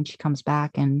season when she comes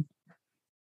back, and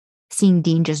seeing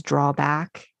Dean just draw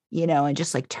back, and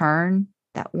just like turn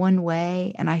that one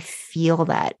way. And I feel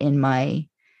that I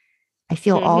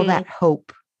feel all that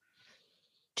hope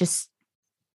just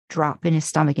drop in his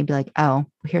stomach and be like, oh,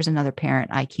 here's another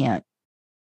parent I can't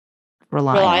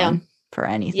rely on for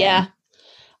anything. Yeah.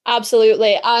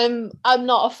 Absolutely. I'm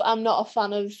not a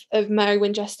fan of Mary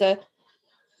Winchester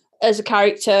as a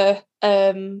character.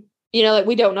 Like,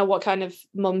 we don't know what kind of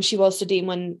mum she was to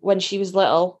Dean when she was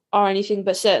little or anything,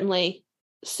 but certainly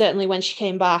when she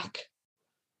came back,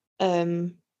 nah,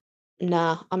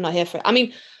 I'm not here for it. I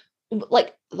mean,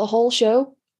 like, the whole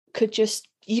show could just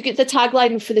you get the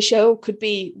tagline for the show could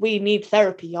be "We need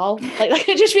therapy, y'all." Like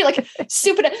could just be like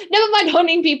super. Never mind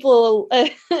hunting people,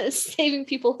 saving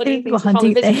people, hunting things,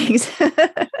 hunting things.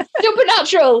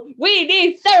 Supernatural. We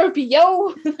need therapy,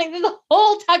 yo. Like the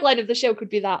whole tagline of the show could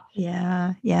be that.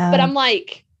 Yeah. But I'm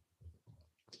like,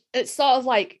 it's sort of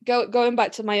like going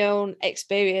back to my own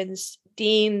experience.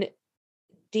 Dean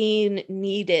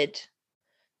needed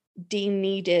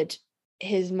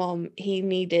his mom. He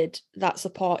needed that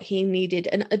support. He needed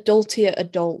an adultier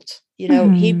adult. You know,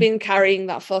 he'd been carrying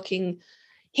the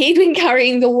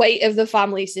weight of the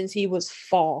family since he was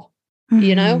 4.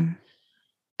 You know,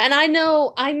 and I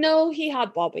know he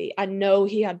had Bobby.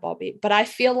 But I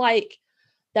feel like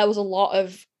there was a lot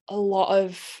of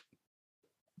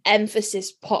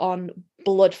emphasis put on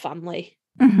blood family.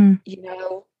 You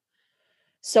know.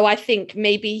 So I think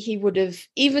maybe he would have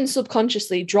even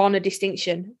subconsciously drawn a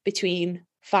distinction between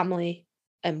family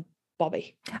and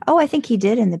Bobby. Oh, I think he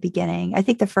did in the beginning. I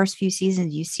think the first few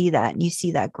seasons you see that, and you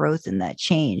see that growth and that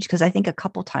change. Because I think a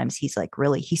couple times he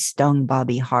stung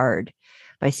Bobby hard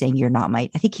by saying, "You're not my,"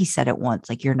 I think he said it once,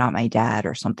 like, "You're not my dad,"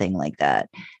 or something like that.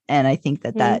 And I think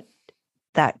that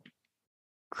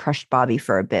crushed Bobby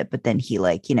for a bit, but then he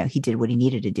he did what he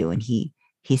needed to do, and he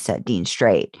set Dean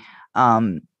straight.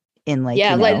 In a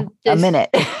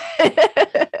minute.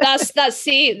 that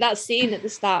scene at the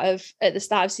start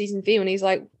of season 3 when he's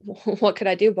like, "What could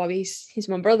I do, Bobby? He's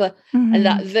my brother." And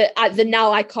that the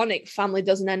now iconic family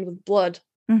doesn't end with blood,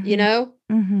 you know.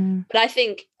 But I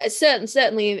think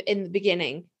certainly in the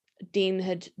beginning, Dean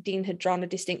had drawn a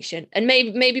distinction, and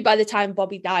maybe by the time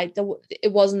Bobby died,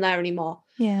 it wasn't there anymore.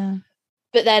 Yeah.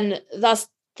 But then that's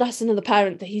another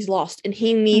parent that he's lost, and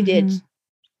he needed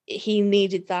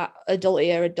that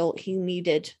adult. He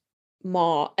needed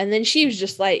more. And then she was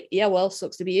just like, "Yeah, well,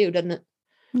 sucks to be you, doesn't it?"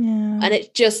 Yeah. And it's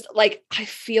just like, I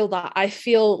feel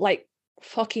like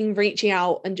fucking reaching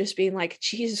out and just being like,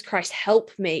 "Jesus Christ,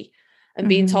 help me," and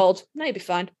being told, "No, you'll be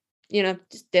fine, you know,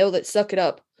 just deal with it, suck it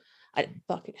up." I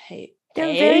fucking hate.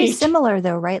 They're very similar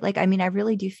though, right? Like, I mean, I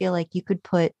really do feel like you could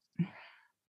put,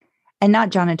 and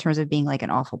not John in terms of being like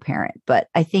an awful parent, but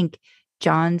I think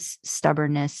John's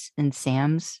stubbornness and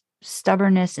Sam's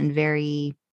stubbornness, and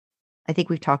I think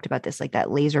we've talked about this, like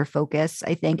that laser focus,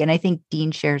 I think. And I think Dean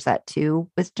shares that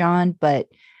too with John, but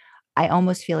I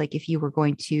almost feel like if you were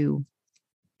going to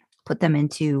put them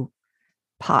into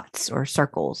pots or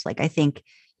circles, like I think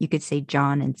you could say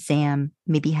John and Sam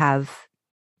maybe have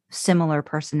similar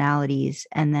personalities,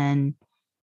 and then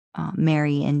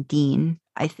Mary and Dean,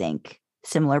 I think,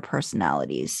 similar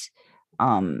personalities.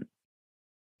 And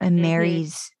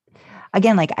Mary's,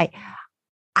 again, like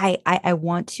I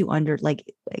want to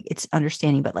it's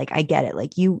understanding, but like I get it.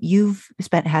 Like you've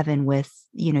spent heaven with,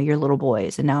 you know, your little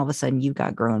boys, and now all of a sudden you've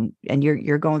got grown, and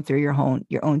you're going through your own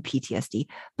PTSD.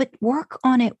 But work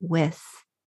on it with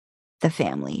the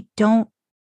family. Don't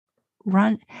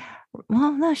run.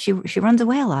 Well, no, she runs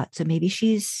away a lot, so maybe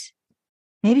she's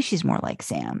more like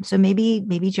Sam. So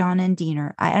maybe John and Dean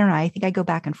are, I don't know. I think I go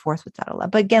back and forth with that a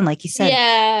lot. But again, like you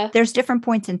said, there's different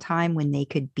points in time when they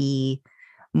could be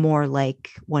more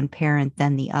like one parent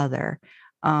than the other.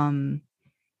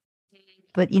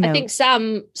 But you know, I think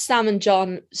Sam and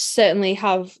John certainly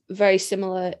have very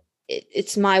similar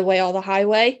it's my way or the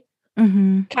highway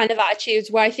kind of attitudes,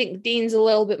 where I think Dean's a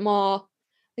little bit more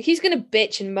like, he's going to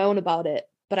bitch and moan about it,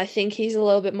 but I think he's a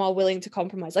little bit more willing to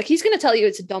compromise. Like, he's going to tell you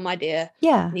it's a dumb idea.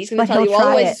 Yeah. And he's going to tell you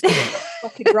always it's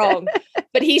fucking wrong.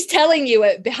 But he's telling you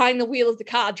it behind the wheel of the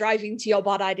car driving to your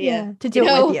bad idea. To do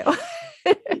it with you.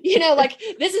 You know, like,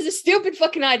 this is a stupid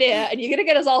fucking idea and you're going to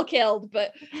get us all killed.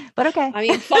 But okay. I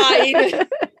mean, fine.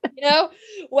 You know?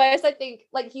 Whereas I think,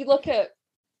 like, you look at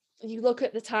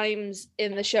the times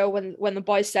in the show when the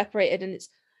boys separated, and it's,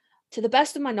 to the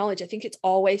best of my knowledge, I think it's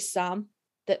always Sam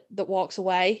that walks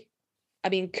away. I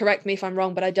mean, correct me if I'm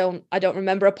wrong, but I don't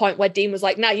remember a point where Dean was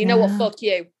like, "Nah, you know what, fuck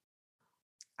you."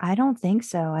 I don't think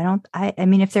so. I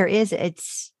mean, if there is,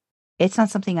 it's not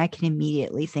something I can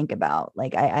immediately think about.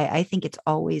 Like, I think it's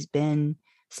always been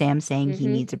Sam saying he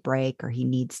needs a break, or he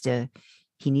needs to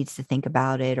think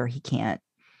about it, or he can't,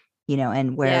 you know,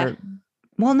 and where,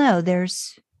 well, no,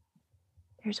 there's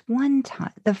one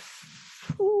time, it's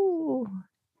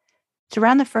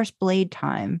around the first Blade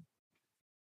time.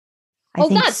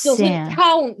 That doesn't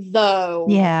count, though.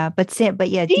 Yeah, but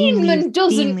Demon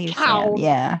doesn't count.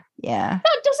 Sam. Yeah.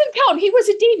 That doesn't count. He was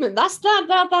a demon. That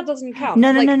doesn't count. No.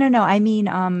 I mean,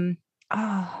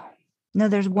 no.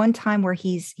 There's one time where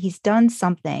he's done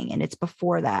something, and it's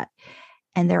before that,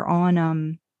 and they're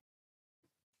on.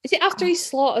 Is it after he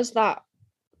slaughters that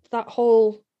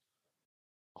whole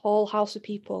house of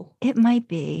people? It might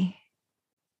be.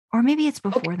 Or maybe it's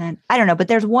before then. I don't know. But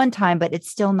there's one time, but it's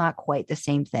still not quite the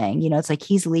same thing. It's like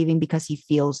he's leaving because he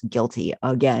feels guilty.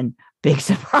 Again, big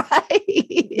surprise.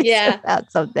 Yeah.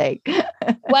 About something.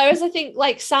 Whereas I think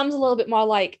like Sam's a little bit more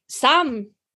like Sam,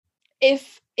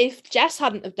 if Jess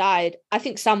hadn't have died, I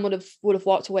think Sam would have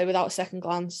walked away without a second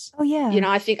glance. Oh yeah.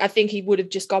 I think he would have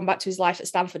just gone back to his life at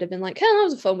Stanford and been like, that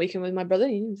was a fun weekend with my brother.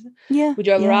 Yeah. We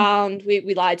drove around,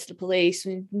 we lied to the police,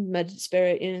 we murdered the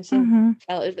spirit, so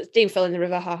Dean fell in the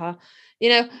river, haha.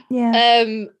 Yeah.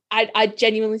 I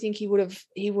genuinely think he would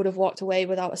have walked away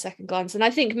without a second glance. And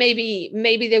I think maybe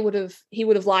he would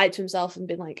have lied to himself and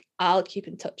been like, I'll keep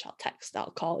in touch, I'll text, I'll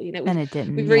call, and it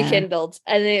didn't. We've rekindled,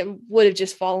 and it would have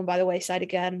just fallen by the wayside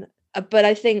again. But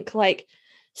I think like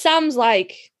Sam's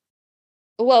like,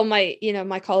 well, my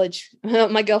college,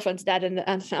 my girlfriend's dead, and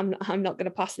I'm not going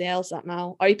to pass the LSAT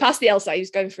now. Or he passed the LSAT. He was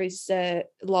going for his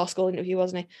law school interview,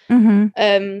 wasn't he?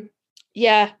 Mm-hmm.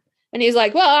 Yeah. And he's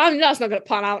like, well, that's not going to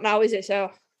pan out now, is it? So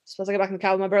I suppose I get back in the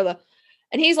car with my brother.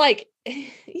 And he's like,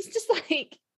 he's just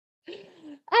like, I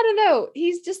don't know.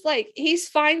 He's just like, he's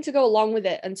fine to go along with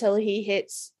it until he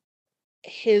hits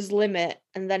his limit,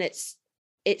 and then it's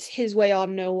his way or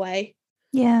no way.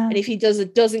 Yeah. And if he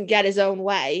doesn't get his own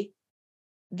way,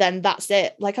 then that's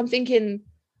it. Like I'm thinking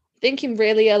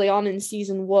really early on in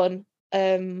season 1,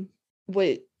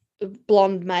 with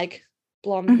Blonde Meg,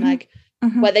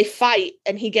 where they fight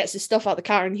and he gets his stuff out the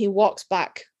car and he walks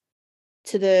back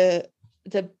to the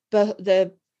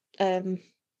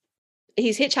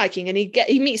he's hitchhiking and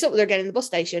he meets up with her again in the bus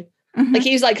station. Like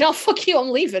he was like, no, fuck you, I'm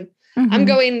leaving. I'm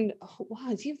going,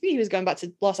 wow, he was going back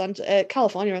to Los Angeles,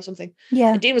 California or something.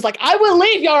 Yeah. And Dean was like, I will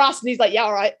leave your ass. And he's like, yeah,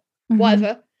 all right,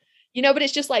 whatever. But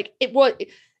it's just like,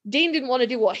 Dean didn't want to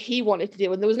do what he wanted to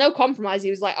do. And there was no compromise.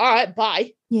 He was like, all right,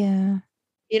 bye. Yeah.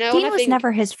 Dean was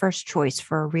never his first choice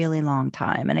for a really long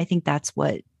time. And I think that's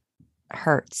what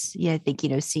hurts. Yeah, I think,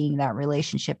 seeing that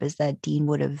relationship is that Dean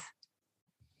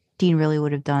really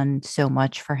would have done so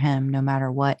much for him no matter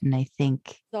what. And I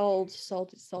think sold.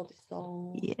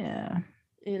 Yeah.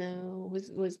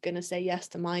 Was gonna say yes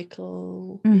to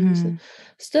Michael. Mm-hmm.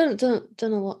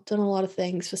 Done a lot of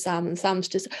things for Sam, and Sam's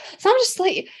just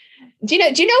like, do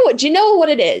you know what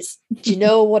it is? Do you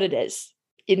know what it is?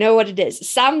 You know what it is?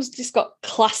 Sam's just got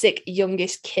classic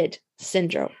youngest kid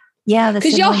syndrome. Yeah,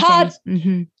 because you're hard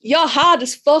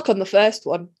as fuck on the first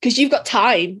one because you've got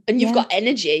time and you've got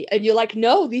energy and you're like,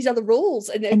 no, these are the rules,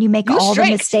 and you make all the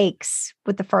mistakes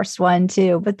with the first one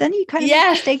too, but then you kind of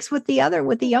make mistakes with the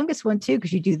youngest one too,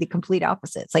 because you do the complete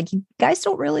opposite. It's like you guys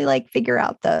don't really like figure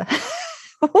out the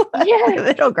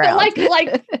middle ground. Like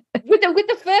with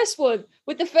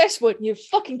the first one, you're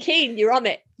fucking keen, you're on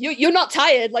it. You're not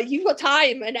tired, like you've got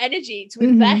time and energy to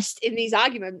invest in these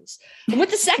arguments. And with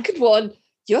the second one,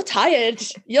 you're tired.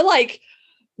 You're like,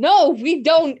 no, we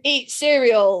don't eat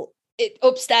cereal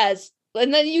upstairs.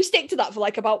 And then you stick to that for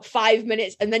like about 5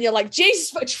 minutes. And then you're like, Jesus,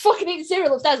 fucking eat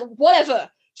cereal upstairs. Whatever.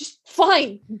 Just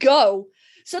fine. Go.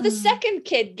 So the second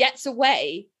kid gets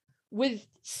away with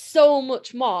so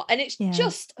much more. And it's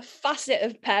just a facet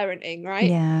of parenting, right?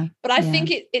 Yeah. But I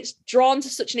think it's drawn to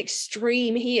such an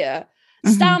extreme here.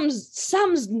 Sam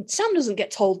doesn't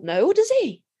get told no, does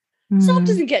he?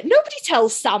 Nobody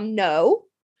tells Sam no.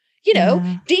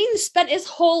 Dean spent his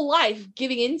whole life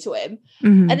giving into him.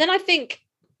 And then I think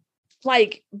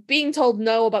like being told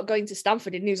no about going to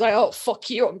Stanford, and he was like, oh, fuck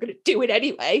you, I'm going to do it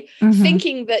anyway.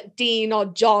 Thinking that Dean or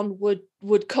John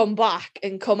would come back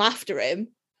and come after him.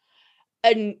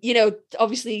 And,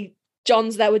 obviously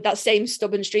John's there with that same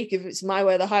stubborn streak of it's my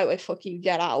way or the highway, fuck you,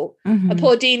 get out. And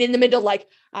poor Dean in the middle, like,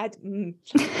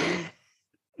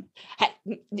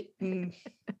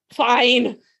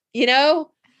 fine,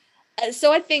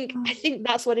 So I think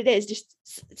that's what it is. Just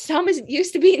Sam isn't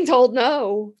used to being told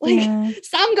no. Like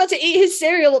Sam got to eat his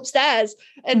cereal upstairs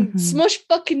and smush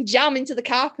fucking jam into the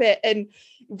carpet and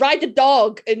ride the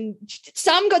dog, and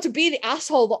Sam got to be the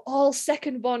asshole that all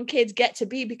second-born kids get to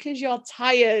be because you're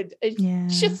tired and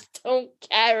just don't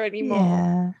care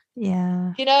anymore.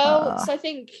 So I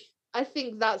think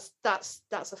that's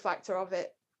a factor of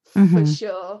it for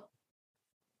sure.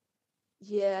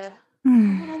 Yeah.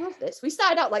 I love this. We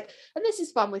started out like, and this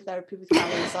is family therapy with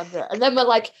Carly and Sandra, and then we're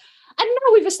like, and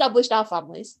now we've established our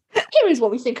families, here is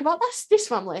what we think about this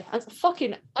family. And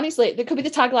fucking honestly, there could be the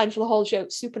tagline for the whole show: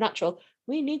 Supernatural.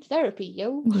 We need therapy,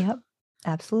 yo. Yep,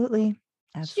 absolutely.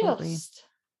 Just,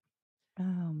 oh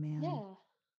man. Yeah.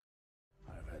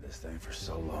 I've had this thing for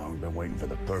so long. Been waiting for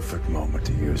the perfect moment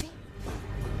to use.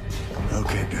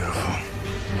 Okay, beautiful.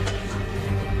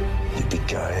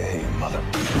 Yippee-ki-yay, mother.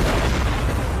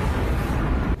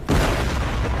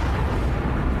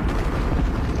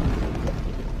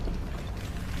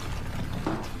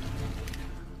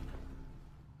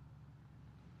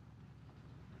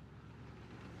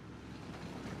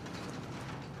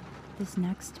 This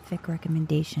next fic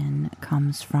recommendation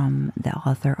comes from the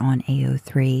author on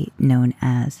AO3 known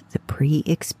as The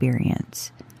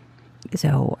Pre-Experience.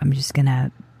 So I'm just going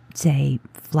to say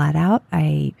flat out,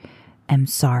 I am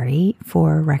sorry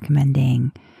for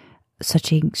recommending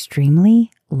such an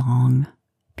extremely long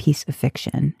piece of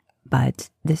fiction, but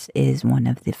this is one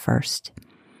of the first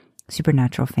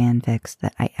supernatural fanfics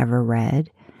that I ever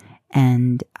read,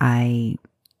 and I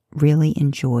really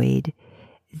enjoyed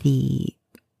the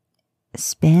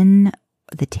spin,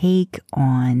 the take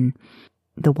on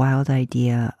the wild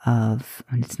idea of,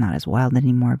 and it's not as wild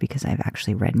anymore because I've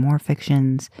actually read more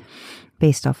fictions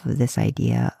based off of this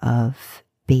idea of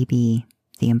Baby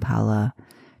the Impala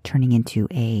turning into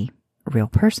a real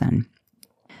person.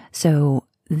 So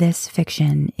this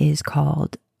fiction is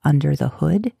called Under the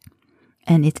Hood,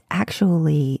 and it's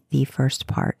actually the first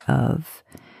part of,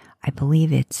 I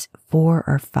believe it's 4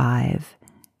 or 5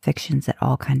 fictions that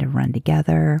all kind of run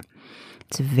together.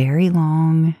 It's very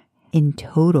long. In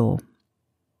total,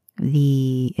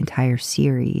 the entire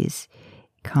series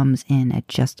comes in at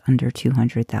just under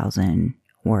 200,000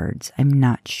 words. I'm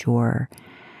not sure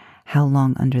how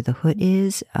long Under the Hood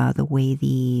is. The way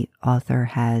the author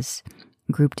has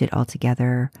grouped it all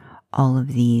together, all of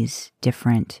these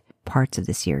different parts of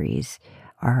the series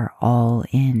are all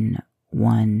in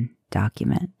one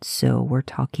document. So we're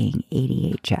talking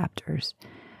 88 chapters.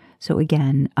 So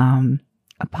again,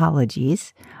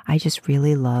 apologies. I just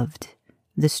really loved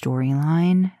the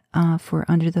storyline for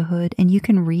Under the Hood. And you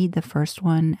can read the first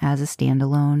one as a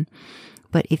standalone.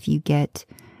 But if you get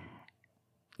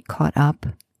caught up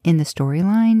in the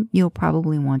storyline, you'll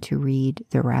probably want to read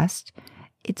the rest.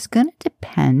 It's going to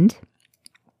depend.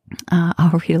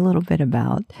 I'll read a little bit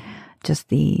about just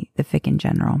the fic in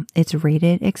general. It's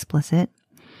rated explicit.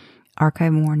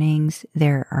 Archive warnings.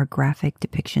 There are graphic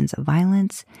depictions of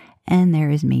violence. And there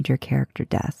is major character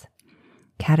death.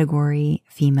 Category,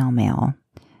 female, male,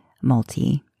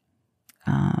 multi.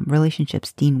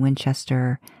 Relationships, Dean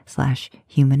Winchester /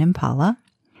 Human Impala.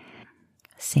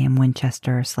 Sam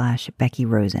Winchester / Becky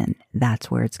Rosen. That's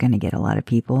where it's going to get a lot of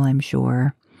people, I'm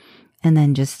sure. And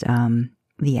then just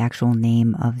the actual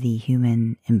name of the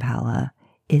Human Impala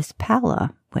is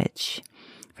Pala, which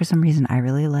for some reason I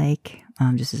really like,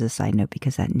 just as a side note,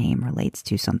 because that name relates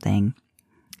to something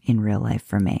in real life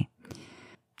for me.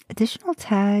 Additional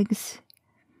tags,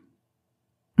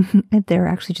 they're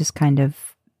actually just kind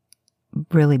of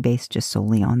really based just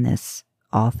solely on this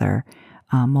author.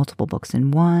 Multiple books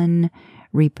in one,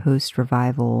 repost,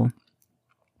 revival.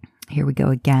 Here we go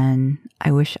again.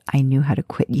 I wish I knew how to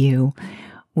quit you.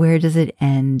 Where does it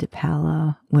end,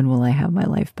 Pala? When will I have my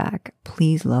life back?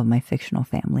 Please love my fictional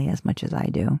family as much as I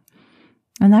do.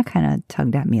 And that kind of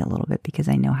tugged at me a little bit because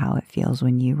I know how it feels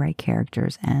when you write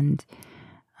characters and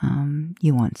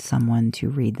you want someone to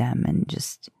read them and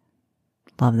just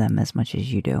love them as much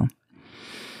as you do.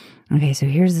 Okay, so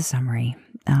here's the summary.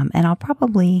 And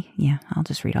I'll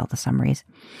just read all the summaries.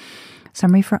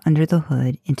 Summary for Under the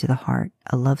Hood, Into the Heart,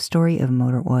 a love story of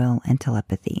motor oil and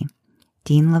telepathy.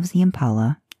 Dean loves the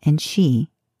Impala, and she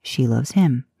loves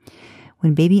him.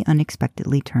 When Baby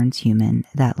unexpectedly turns human,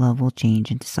 that love will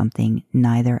change into something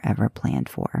neither ever planned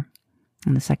for.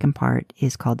 And the second part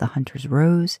is called The Hunter's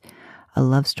Rose, a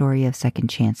love story of second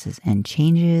chances and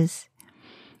changes.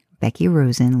 Becky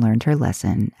Rosen learned her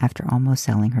lesson after almost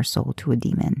selling her soul to a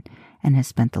demon and has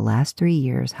spent the last 3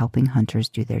 years helping hunters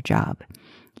do their job,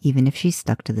 even if she's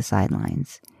stuck to the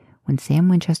sidelines. When Sam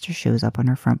Winchester shows up on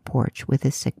her front porch with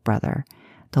his sick brother,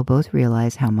 they'll both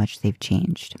realize how much they've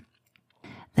changed.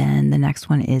 Then the next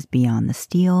one is Beyond the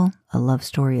Steel, a love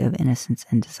story of innocence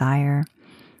and desire.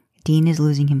 Dean is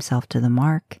losing himself to the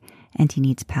mark, and he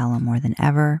needs Pala more than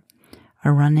ever.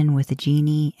 A run-in with a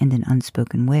genie and an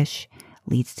unspoken wish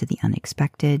leads to the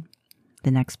unexpected.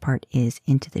 The next part is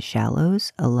Into the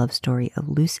Shallows, a love story of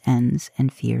loose ends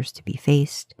and fears to be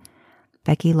faced.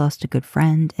 Becky lost a good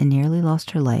friend and nearly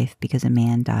lost her life because a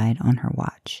man died on her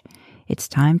watch. It's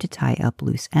time to tie up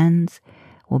loose ends.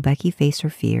 Will Becky face her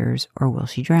fears, or will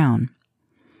she drown?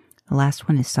 The last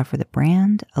one is Suffer the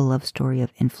Brand, a love story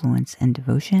of influence and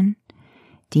devotion.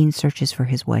 Dean searches for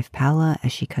his wife Pala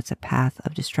as she cuts a path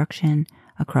of destruction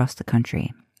across the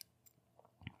country.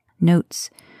 Notes: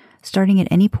 starting at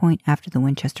any point after the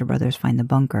Winchester brothers find the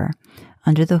bunker,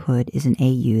 Under the Hood is an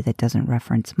AU that doesn't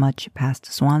reference much past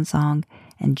a swan song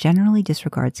and generally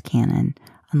disregards canon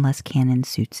unless canon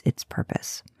suits its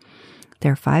purpose.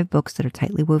 There are 5 books that are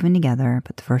tightly woven together,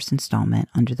 but the first installment,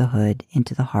 Under the Hood,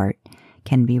 Into the Heart,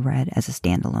 can be read as a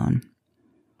standalone.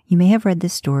 You may have read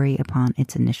this story upon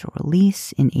its initial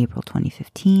release in April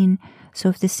 2015, so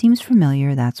if this seems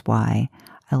familiar, that's why.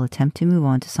 I'll attempt to move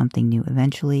on to something new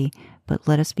eventually, but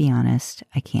let us be honest,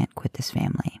 I can't quit this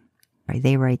family.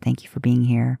 They write, thank you for being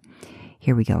here.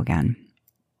 Here we go again.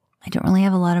 I don't really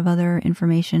have a lot of other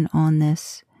information on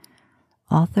this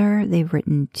author. They've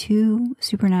written 2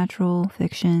 supernatural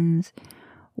fictions,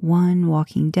 1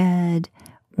 Walking Dead,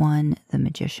 1 The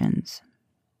Magicians.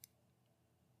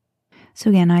 So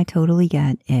again, I totally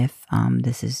get if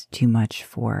this is too much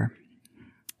for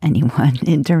anyone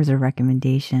in terms of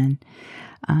recommendation.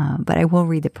 But I will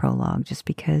read the prologue just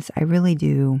because I really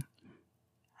do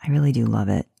love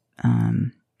it.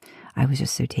 I was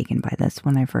just so taken by this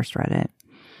when I first read it.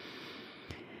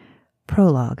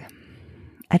 Prologue.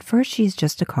 At first she is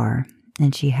just a car,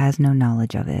 and she has no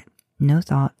knowledge of it. No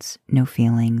thoughts, no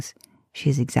feelings. She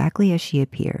is exactly as she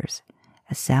appears.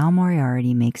 As Sal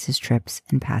Moriarty makes his trips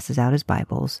and passes out his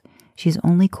Bibles, she is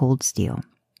only cold steel.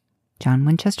 John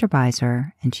Winchester buys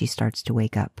her, and she starts to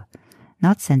wake up.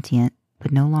 Not sentient,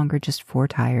 but no longer just 4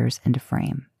 tires and a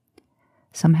frame.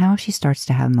 Somehow she starts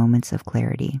to have moments of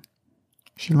clarity.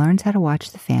 She learns how to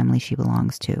watch the family she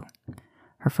belongs to.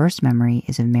 Her first memory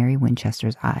is of Mary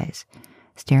Winchester's eyes,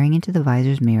 staring into the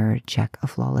visor's mirror to check a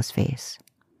flawless face.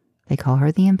 They call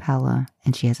her the Impala,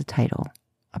 and she has a title,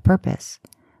 a purpose,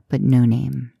 but no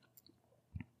name.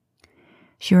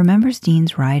 She remembers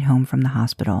Dean's ride home from the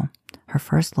hospital, her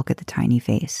first look at the tiny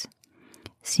face.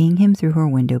 Seeing him through her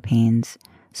window panes,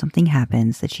 something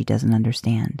happens that she doesn't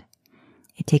understand.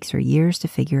 It takes her years to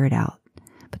figure it out,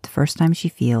 but the first time she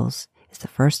feels is the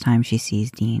first time she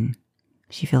sees Dean.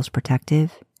 She feels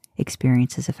protective,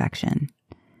 experiences affection.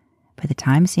 By the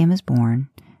time Sam is born,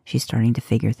 she's starting to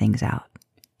figure things out.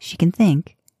 She can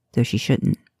think, though she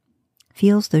shouldn't.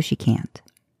 Feels, though she can't.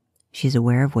 She's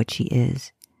aware of what she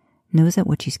is, knows that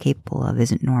what she's capable of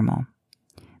isn't normal.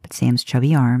 But Sam's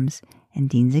chubby arms and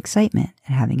Dean's excitement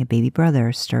at having a baby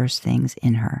brother stirs things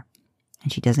in her,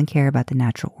 and she doesn't care about the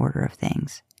natural order of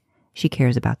things. She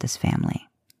cares about this family.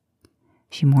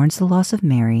 She mourns the loss of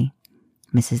Mary,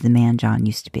 misses the man John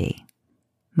used to be.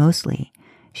 Mostly,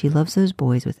 she loves those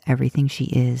boys with everything she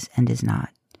is and is not.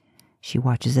 She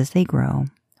watches as they grow,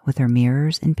 with her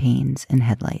mirrors and panes and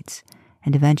headlights,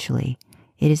 and eventually,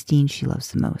 it is Dean she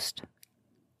loves the most.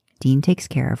 Dean takes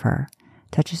care of her,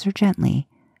 touches her gently,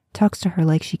 talks to her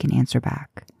like she can answer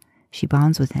back. She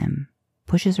bonds with him,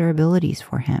 pushes her abilities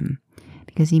for him,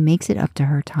 because he makes it up to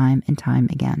her time and time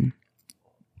again.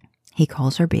 He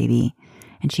calls her baby,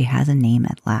 and she has a name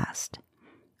at last.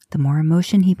 The more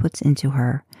emotion he puts into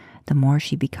her, the more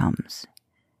she becomes.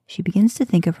 She begins to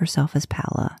think of herself as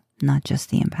Palla, not just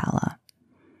the Impala.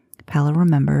 Palla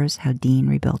remembers how Dean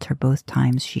rebuilt her both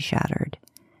times she shattered.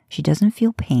 She doesn't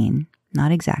feel pain,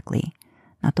 not exactly,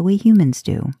 not the way humans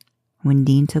do. When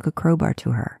Dean took a crowbar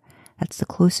to her, that's the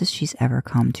closest she's ever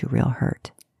come to real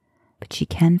hurt. But she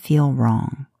can feel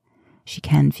wrong. She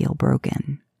can feel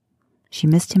broken. She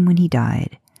missed him when he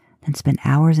died, then spent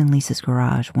hours in Lisa's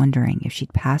garage wondering if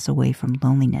she'd pass away from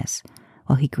loneliness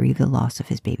while he grieved the loss of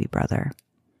his baby brother.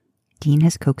 Dean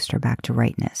has coaxed her back to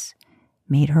rightness,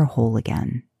 made her whole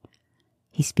again.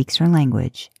 He speaks her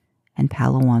language, and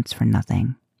Palla wants for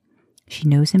nothing. She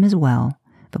knows him as well,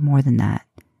 but more than that,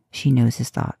 she knows his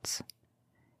thoughts.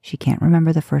 She can't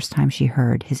remember the first time she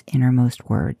heard his innermost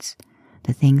words,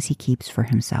 the things he keeps for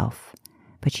himself,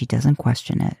 but she doesn't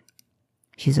question it.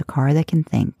 She's a car that can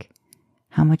think.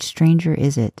 How much stranger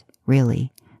is it,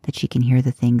 really, that she can hear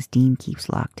the things Dean keeps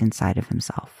locked inside of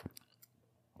himself?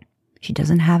 She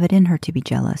doesn't have it in her to be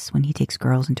jealous when he takes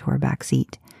girls into her back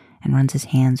seat and runs his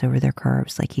hands over their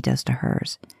curves like he does to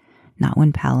hers, not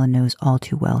when Palla knows all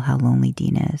too well how lonely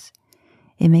Dean is.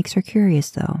 It makes her curious,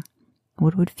 though,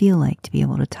 what it would feel like to be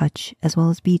able to touch as well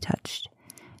as be touched.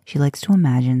 She likes to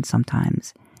imagine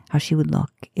sometimes how she would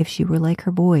look if she were like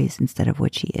her boys instead of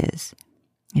what she is,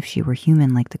 if she were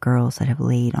human like the girls that have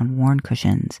laid on worn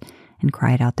cushions and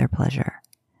cried out their pleasure.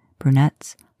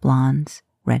 Brunettes, blondes,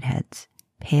 redheads,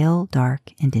 pale,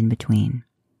 dark, and in between.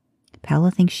 Palla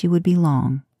thinks she would be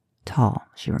long, tall,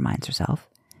 she reminds herself,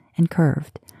 and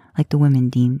curved, like the women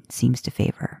Dean seems to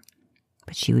favor.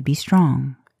 But she would be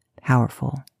strong,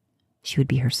 powerful. She would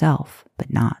be herself,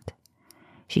 but not.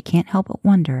 She can't help but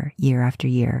wonder, year after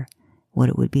year, what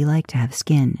it would be like to have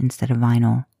skin instead of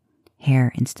vinyl,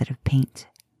 hair instead of paint.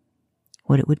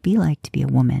 What it would be like to be a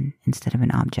woman instead of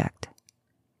an object.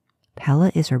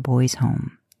 Palla is her boys'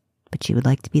 home, but she would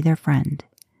like to be their friend.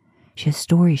 She has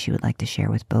stories she would like to share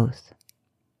with both.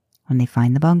 When they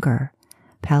find the bunker,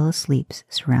 Palla sleeps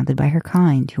surrounded by her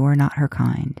kind who are not her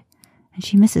kind, and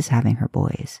she misses having her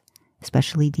boys,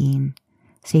 especially Dean,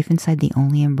 safe inside the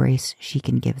only embrace she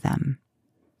can give them.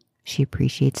 She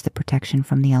appreciates the protection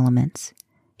from the elements.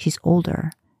 She's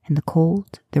older, and the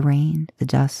cold, the rain, the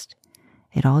dust,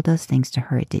 It all does things to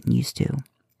her it didn't used to.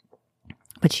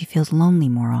 But she feels lonely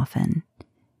more often.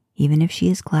 Even if she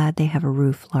is glad they have a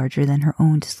roof larger than her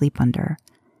own to sleep under,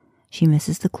 she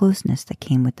misses the closeness that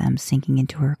came with them sinking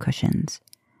into her cushions,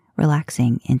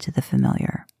 relaxing into the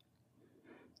familiar.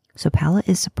 So Palla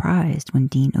is surprised when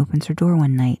Dean opens her door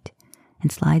one night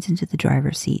and slides into the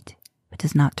driver's seat, but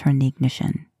does not turn the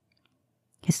ignition.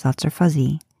 His thoughts are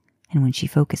fuzzy, and when she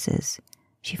focuses,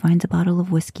 she finds a bottle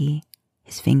of whiskey,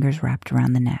 his fingers wrapped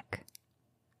around the neck.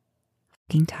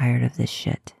 Fucking tired of this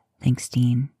shit, thinks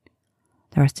Dean.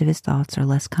 The rest of his thoughts are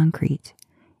less concrete,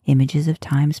 images of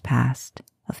times past,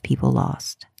 of people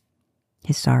lost.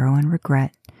 His sorrow and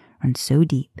regret run so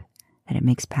deep that it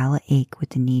makes Palla ache with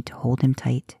the need to hold him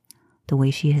tight, the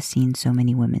way she has seen so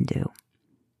many women do.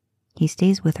 He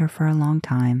stays with her for a long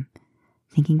time,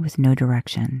 thinking with no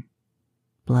direction.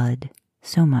 Blood,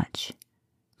 so much.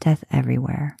 Death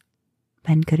everywhere.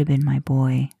 Ben could have been my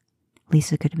boy.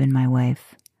 Lisa could have been my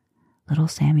wife. Little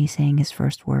Sammy saying his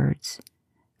first words.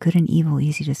 Good and evil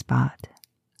easy to spot.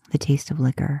 The taste of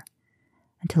liquor.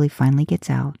 Until he finally gets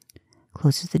out,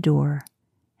 closes the door,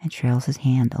 and trails his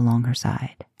hand along her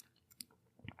side.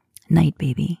 Night,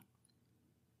 baby.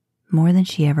 More than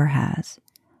she ever has,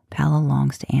 Palla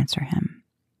longs to answer him.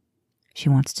 She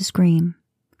wants to scream,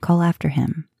 call after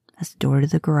him, as the door to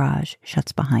the garage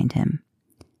shuts behind him.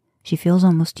 She feels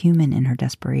almost human in her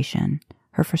desperation,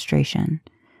 her frustration,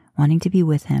 wanting to be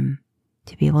with him,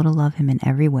 to be able to love him in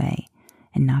every way,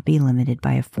 and not be limited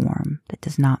by a form that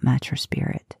does not match her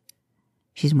spirit.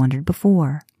 She's wondered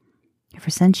before if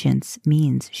her sentience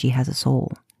means she has a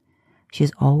soul. She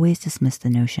has always dismissed the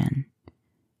notion.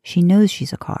 She knows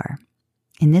she's a car.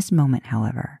 In this moment,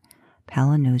 however,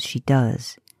 Palla knows she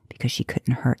does because she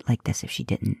couldn't hurt like this if she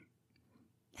didn't.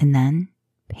 And then,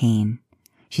 pain.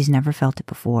 She's never felt it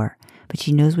before, but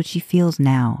she knows what she feels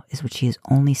now is what she has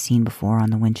only seen before on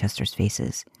the Winchesters'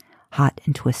 faces. Hot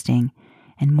and twisting,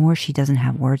 and more she doesn't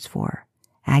have words for.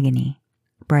 Agony.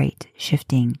 Bright,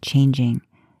 shifting, changing,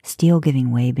 steel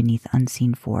giving way beneath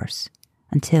unseen force.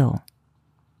 Until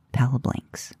Palla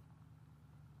blinks.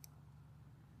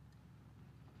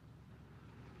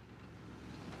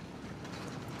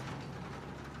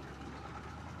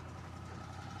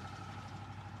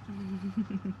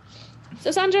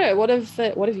 So Sandra, what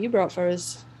have you brought for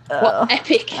us? What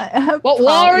epic? What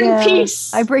War and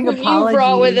Peace? I bring apologies. You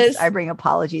brought with us? I bring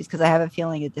apologies because I have a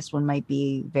feeling that this one might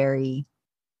be very.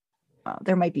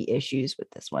 There might be issues with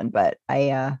this one, but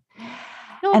I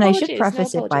should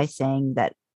preface it by saying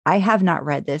that I have not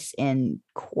read this in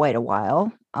quite a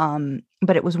while.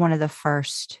 But it was one of the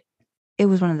first. It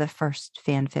was one of the first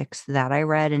fanfics that I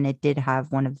read, and it did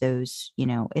have one of those.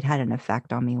 It had an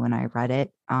effect on me when I read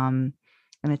it.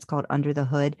 And it's called Under the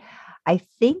Hood. I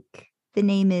think the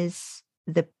name is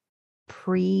The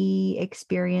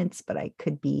Pre-Experience, but I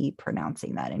could be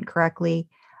pronouncing that incorrectly.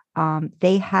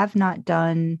 They have not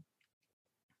done.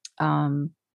 I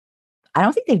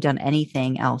don't think they've done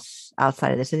anything else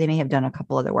outside of this. So they may have done a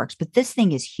couple other works, but this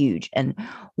thing is huge. And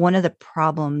one of the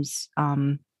problems,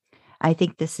 I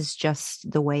think this is just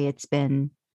the way it's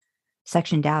been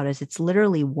sectioned out, is it's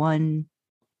literally one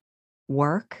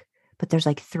work, but there's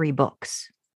like 3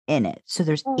 books in it. So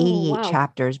there's 88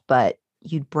 chapters, but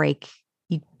you'd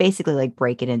basically like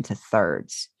break it into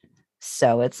thirds.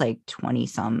 So it's like 20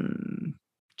 some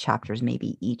chapters,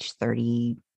 maybe each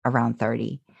around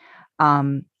 30.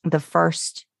 The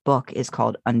first book is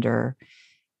called Under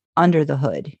the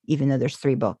Hood, even though there's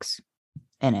 3 books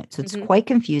in it. So it's quite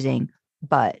confusing,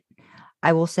 but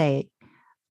I will say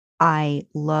I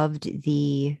loved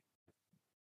the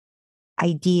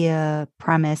idea,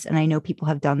 premise, and I know people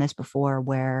have done this before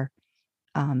where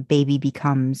baby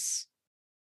becomes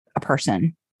a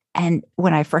person. And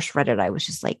when I first read it, I was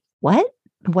just like, what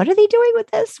are they doing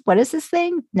with this? What is this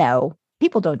thing? No,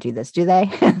 people don't do this, do they?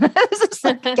 This is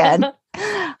like, again,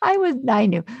 I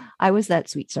knew I was that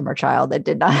sweet summer child that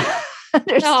did not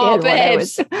understand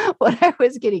what I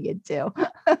was getting into.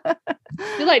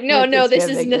 You're like, no, this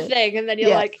isn't a thing. And then you're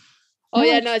like, oh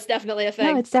no, it's definitely a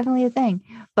thing. No, it's definitely a thing.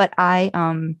 But I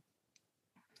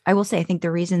will say, I think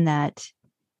the reason that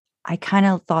I kind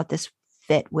of thought this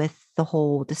fit with the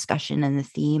whole discussion and the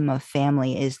theme of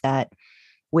family is that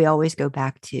we always go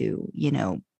back to,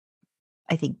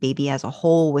 I think baby as a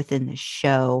whole within the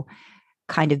show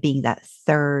kind of being that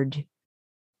third.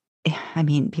 I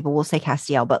mean, people will say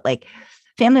Castiel, but like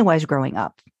family wise growing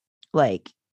up, like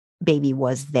baby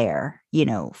was there,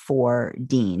 for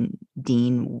Dean.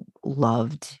 Dean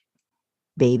loved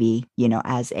baby,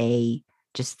 as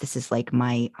this is like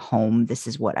my home. This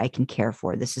is what I can care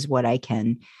for. This is what I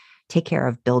can take care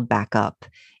of, build back up.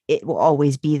 it will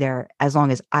always be there as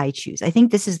long as I choose. I think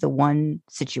this is the one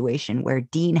situation where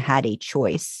Dean had a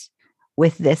choice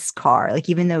with this car. Like,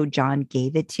 even though John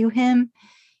gave it to him,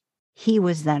 he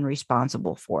was then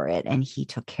responsible for it, and he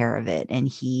took care of it, and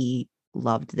he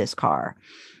loved this car.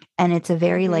 And it's a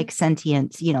very like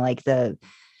sentient, like the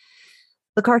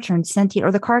car turned sentient,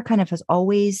 or the car kind of has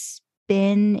always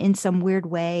been in some weird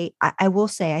way. I will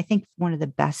say, I think one of the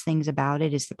best things about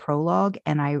it is the prologue.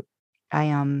 And I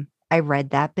read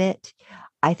that bit.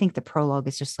 I think the prologue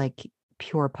is just like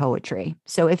pure poetry.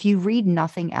 So if you read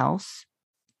nothing else,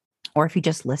 or if you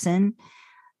just listen,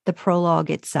 the prologue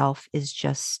itself is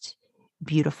just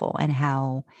beautiful, and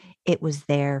how it was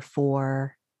there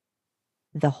for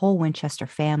the whole Winchester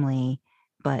family,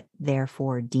 but there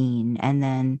for Dean. And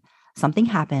then something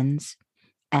happens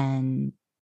and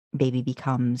baby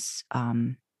becomes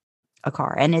a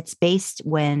car, and it's based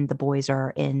when the boys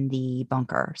are in the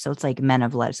bunker. So it's like Men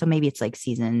of Lead. So maybe it's like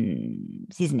season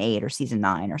 8 or season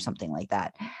 9 or something like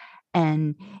that.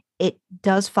 And it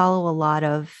does follow a lot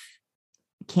of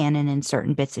canon in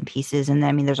certain bits and pieces. And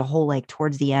I mean, there's a whole, like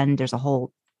towards the end, there's a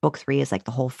whole book 3 is like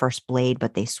the whole first Blade,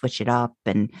 but they switch it up.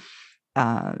 And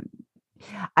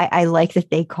I like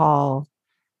that they call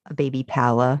a baby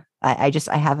Pala. I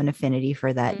have an affinity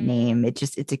for that name.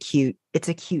 It's a cute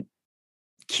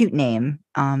name.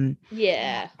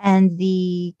 Yeah. And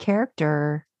the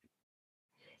character's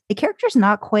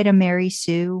not quite a Mary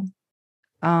Sue.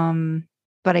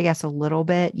 But I guess a little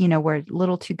bit, we're a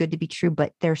little too good to be true,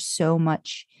 but there's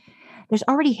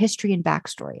already history and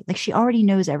backstory. Like, she already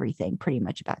knows everything pretty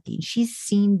much about Dean. She's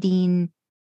seen Dean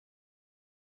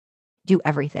do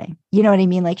everything. You know what I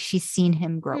mean? Like, she's seen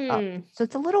him grow up. So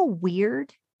it's a little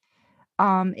weird.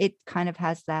 It kind of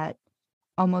has that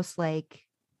almost like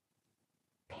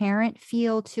parent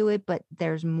feel to it, but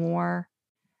there's more.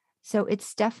 So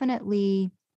it's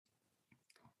definitely,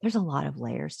 there's a lot of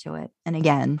layers to it. And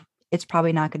again, it's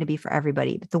probably not going to be for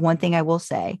everybody. But the one thing I will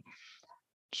say,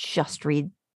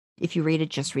 if you read it,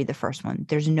 just read the first one.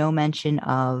 There's no mention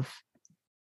of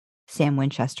Sam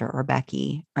Winchester or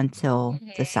Becky until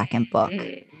the second book.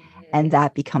 And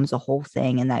that becomes a whole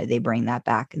thing, and that they bring that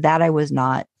back. That I was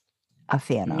not a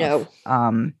fan of.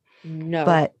 No.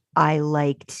 But I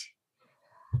liked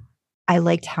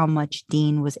how much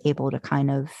Dean was able to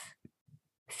kind of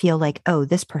feel like, oh,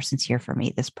 this person's here for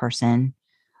me. This person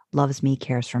loves me,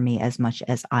 cares for me as much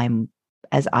as I'm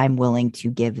willing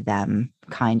to give them,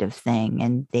 kind of thing.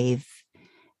 And they've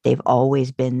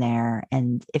always been there.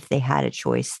 And if they had a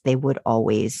choice, they would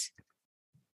always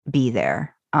be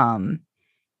there.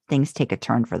 Things take a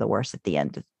turn for the worse at the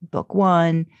end of book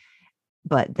 1.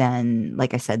 But then,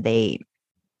 like I said, they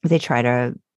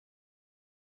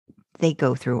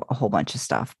go through a whole bunch of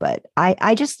stuff. But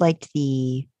I just liked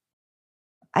the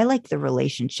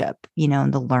relationship,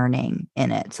 and the learning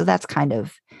in it. So that's kind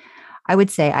of, I would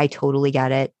say I totally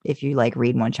get it. If you like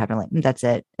read one chapter, like that's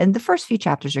it. And the first few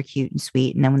chapters are cute and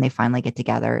sweet. And then when they finally get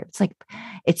together, it's like,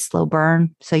 it's slow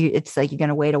burn. So it's like, you're going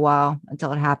to wait a while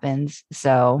until it happens.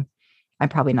 So I'm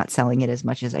probably not selling it as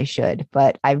much as I should,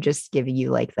 but I'm just giving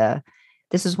you like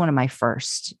this is one of my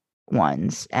first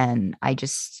ones. And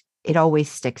it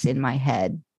always sticks in my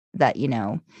head that,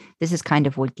 this is kind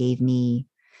of what gave me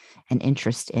an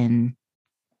interest in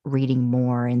reading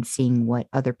more and seeing what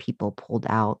other people pulled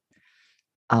out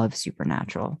of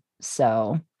Supernatural.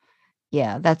 So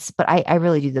yeah, but I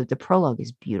really do. The prologue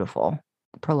is beautiful.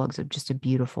 The prologues are just a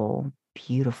beautiful,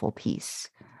 beautiful piece.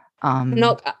 I'm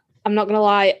not gonna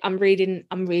lie. I'm reading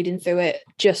through it,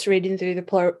 just reading through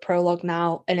the prologue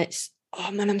now. And it's,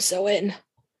 oh man, I'm so in.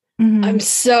 Mm-hmm.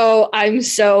 I'm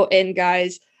so in,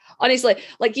 guys. Honestly,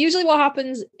 like usually what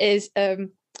happens is,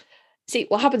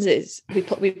 what happens is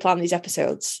we plan these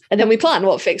episodes, and then we plan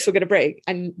what fics we're going to bring,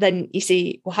 and then you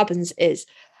see what happens is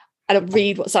I don't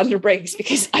read what Sandra brings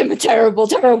because I'm a terrible,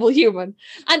 terrible human.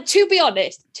 And to be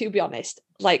honest,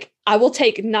 like I will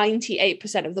take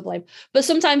 98% of the blame, but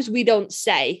sometimes we don't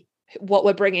say what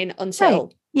we're bringing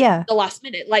until the last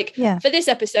minute. Like for this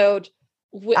episode,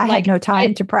 I had no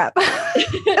time to prep.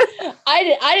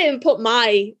 I didn't put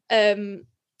my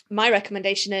my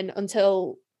recommendation in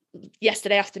until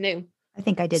yesterday afternoon. I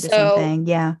think I did the same thing.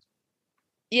 Yeah.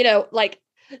 Like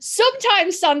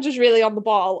sometimes Sandra's really on the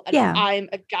ball and I'm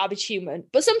a garbage human,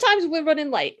 but sometimes we're running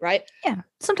late, right? Yeah.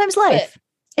 Sometimes life.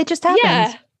 It just happens.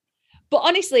 Yeah. But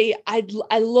honestly,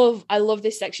 I love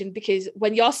this section because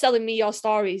when you're selling me your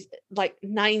stories, like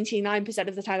 99%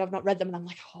 of the time I've not read them and I'm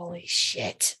like, holy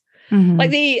shit. Mm-hmm.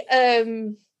 Like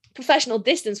the professional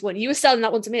distance one, you were selling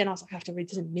that one to me and I was like, I have to read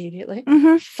this immediately.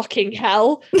 Mm-hmm. Fucking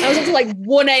hell. I was up to like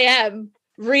 1 a.m.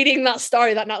 reading that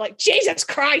story that night, like, Jesus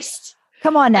Christ.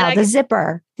 Come on now, the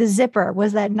zipper.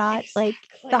 Was that not like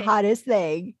the hottest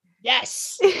thing?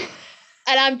 Yes.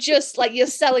 And I'm just like, you're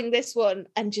selling this one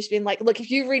and just being like, look,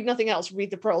 if you read nothing else,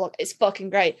 read the prologue. It's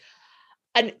fucking great.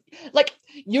 And like,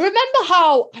 you remember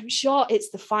how, I'm sure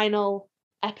it's the final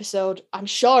episode, I'm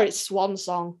sure it's Swan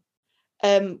Song,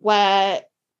 where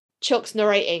Chuck's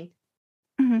narrating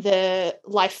the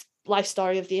life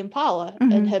story of the Impala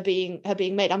and her being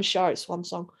made. I'm sure it's Swan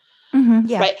Song.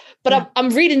 Yeah. Right. But I'm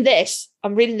reading this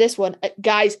one.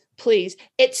 Guys, please.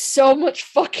 It's so much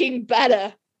fucking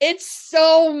better. It's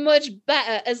so much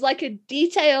better as like a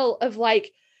detail of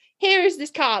like, here is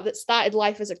this car that started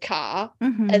life as a car.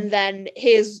 And then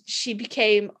she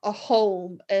became a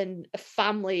home and a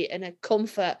family and a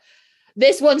comfort.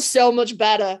 This one's so much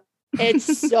better.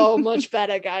 It's so much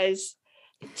better, guys.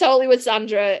 Totally with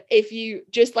Sandra. If you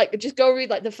just go read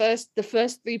like the first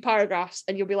 3 paragraphs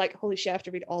and you'll be like, holy shit, I have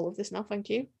to read all of this now. Thank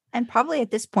you. And probably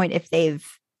at this point, if they've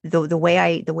the way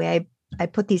I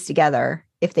put these together,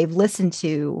 if they've listened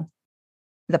to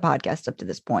the podcast up to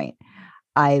this point,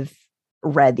 I've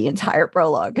read the entire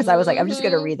prologue because I was like, I'm just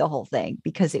going to read the whole thing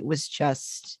because it was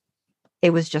just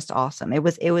awesome. It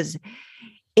was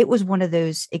one of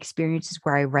those experiences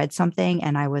where I read something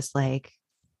and I was like,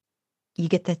 you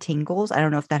get the tingles. I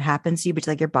don't know if that happens to you, but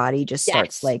like your body just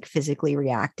starts like physically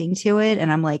reacting to it.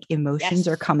 And I'm like, emotions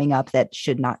are coming up that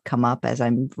should not come up as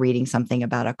I'm reading something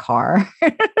about a car.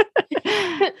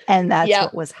 And that's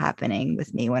what was happening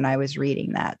with me when I was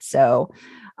reading that. So,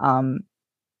 I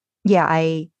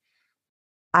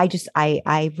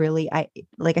really,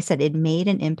 like I said, it made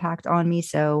an impact on me.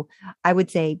 So I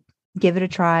would say, give it a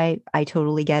try. I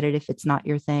totally get it if it's not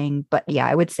your thing, but yeah,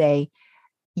 I would say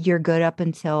you're good up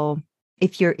until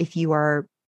if you are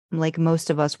like most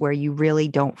of us, where you really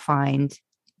don't find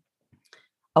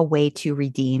a way to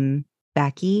redeem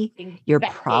Becky, you're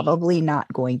probably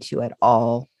not going to at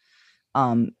all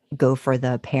go for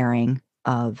the pairing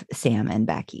of Sam and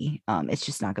Becky. It's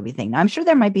just not gonna be a thing. Now, I'm sure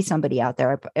there might be somebody out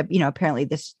there, apparently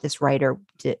this writer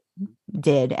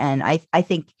did, and I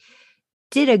think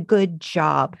did a good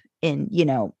job in,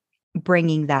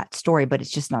 bringing that story, but it's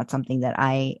just not something that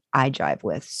I jive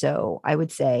with. So I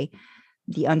would say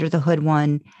the Under the Hood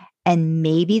one and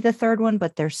maybe the third one,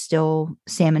 but there's still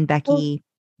Sam and Becky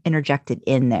interjected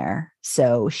in there.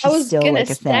 So she's still like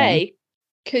a thing.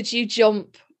 Could you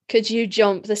jump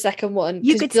the second one?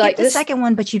 You could skip the second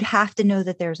one, but you'd have to know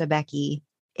that there's a Becky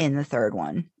in the third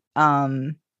one.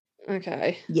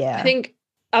 Okay. Yeah. I think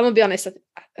I'm gonna be honest.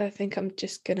 I think I'm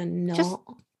just gonna not.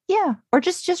 Or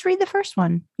just read the first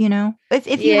one,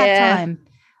 if you have time.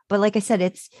 But like I said,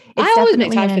 it's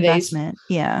definitely an investment.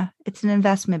 Yeah, it's an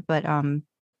investment, but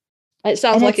it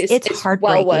sounds like it's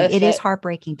heartbreaking. Well worth it is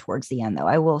heartbreaking towards the end, though.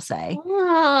 I will say.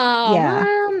 Oh, yeah,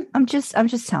 man. I'm just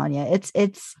telling you,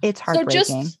 it's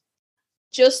heartbreaking.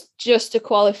 So just to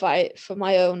qualify it for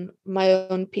my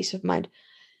own peace of mind,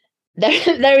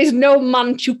 there is no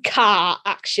man to car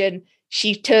action.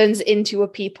 She turns into a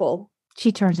people.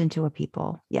 She turns into a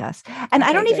people. Yes. And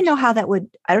I don't even know how that would,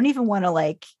 I don't even want to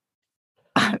like,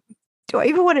 do I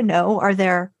even want to know? Are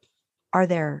there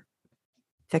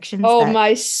fictions? Oh,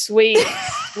 my sweet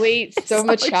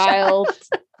summer child.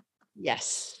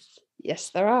 Yes,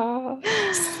 there are.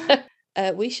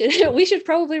 We should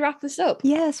probably wrap this up.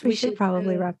 Yes, we should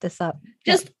probably wrap this up.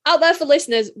 Just out there for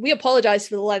listeners, we apologize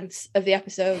for the length of the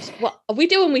episodes. What we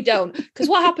do and we don't, because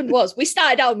what happened was we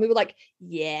started out and we were like,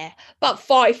 yeah, about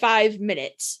 45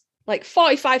 minutes, like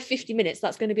 45, 50 minutes.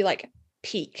 That's going to be like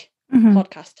peak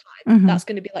podcast time. That's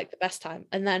going to be like the best time.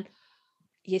 And then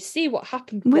you see what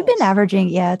happened. We've been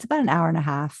averaging, it's about an hour and a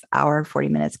half, hour and 40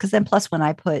 minutes. Because then plus when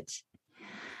I put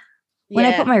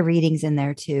my readings in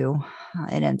there too,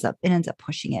 it ends up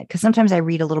pushing it. Because sometimes I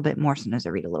read a little bit more, sometimes I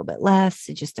read a little bit less.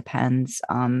 It just depends.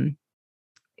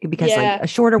 Because like a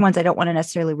shorter ones, I don't want to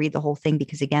necessarily read the whole thing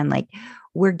because again, like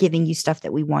we're giving you stuff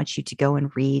that we want you to go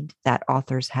and read that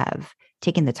authors have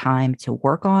taken the time to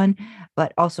work on,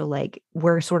 but also like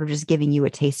we're sort of just giving you a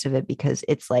taste of it because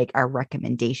it's like our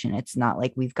recommendation. It's not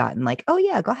like we've gotten like, oh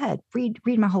yeah, go ahead, read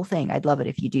my whole thing. I'd love it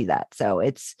if you do that. So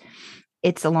it's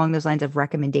along those lines of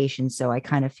recommendations. So I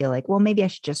kind of feel like, well, maybe I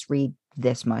should just read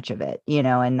this much of it,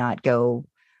 and not go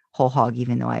whole hog,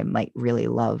 even though I might really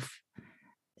love.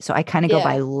 So I kind of go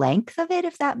by length of it,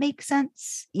 if that makes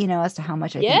sense, as to how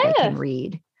much I think I can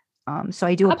read. So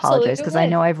I do apologize because I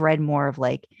know I've read more of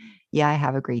like, I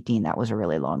have a Great Dane. That was a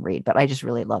really long read, but I just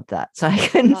really loved that. So I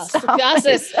couldn't stop.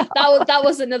 That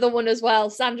was another one as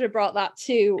well. Sandra brought that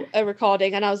to a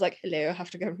recording and I was like, hello, I have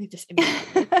to go read this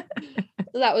immediately.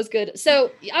 That was good.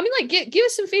 So, I mean, like, give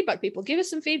us some feedback, people. Give us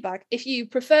some feedback. If you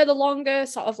prefer the longer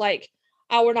sort of like,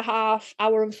 hour and a half,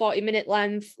 hour and 40-minute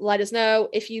length, let us know.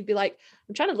 If you'd be like,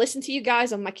 I'm trying to listen to you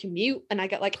guys on my commute and I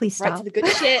get like Please right stop. to the good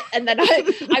shit and then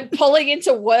I'm pulling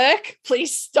into work,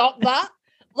 please stop that.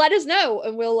 Let us know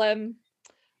and we'll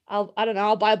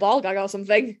I'll buy a ball gag or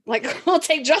something. Like we'll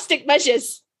take drastic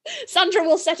measures. Sandra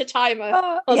will set a timer.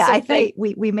 Yeah, something. I think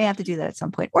we may have to do that at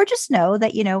some point, or just know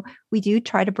that, we do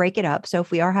try to break it up. So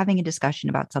if we are having a discussion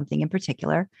about something in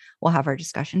particular, we'll have our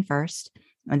discussion first,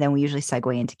 and then we usually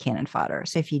segue into cannon fodder.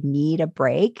 So if you need a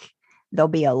break, there'll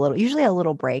be usually a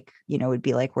little break, would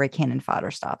be like where cannon fodder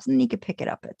stops, and then you could pick it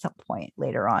up at some point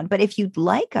later on. But if you'd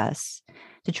like us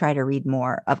to try to read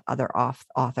more of other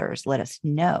authors, let us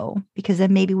know, because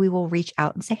then maybe we will reach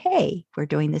out and say, hey, we're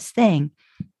doing this thing.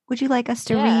 Would you like us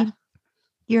to read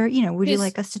your, would you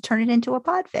like us to turn it into a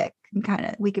podfic?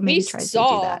 And we could maybe try to do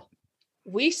that.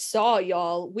 We saw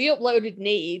y'all, we uploaded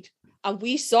Need and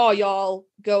we saw y'all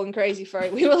going crazy for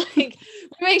it. We were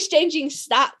exchanging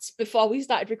stats before we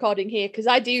started recording here. Cause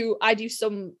I do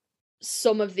some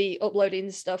of the uploading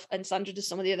stuff and Sandra does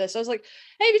some of the others. So I was like,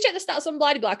 hey, have you checked the stats on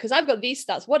Blah Blah? Cause I've got these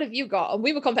stats. What have you got? And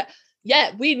we were comparing.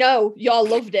 Yeah, we know y'all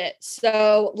loved it.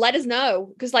 So let us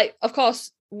know. Cause of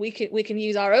course, we can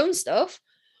use our own stuff,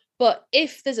 but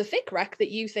if there's a fic rec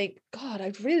that you think, God,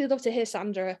 I'd really love to hear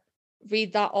Sandra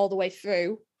read that all the way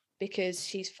through because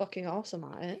she's fucking awesome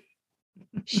at it.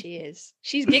 She is.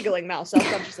 She's giggling now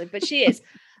self-consciously, but she is.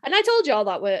 And I told you all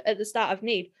that we're at the start of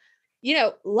Need.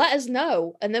 Let us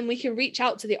know, and then we can reach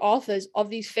out to the authors of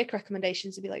these fic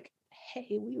recommendations and be like,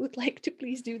 hey, we would like to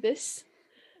please do this.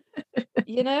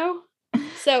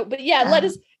 So, but yeah,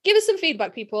 give us some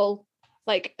feedback, people.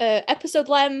 Episode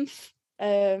length,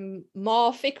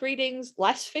 more fic readings,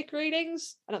 less fic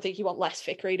readings. I don't think you want less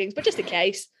fic readings, but just in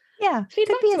case. Yeah,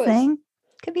 feedback could be a thing.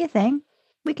 Could be a thing.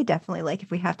 We could definitely,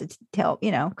 if we have to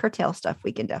curtail stuff,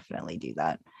 we can definitely do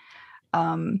that.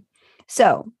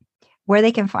 So where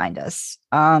they can find us.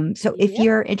 So if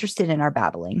you're interested in our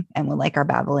babbling and would like our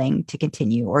babbling to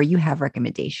continue, or you have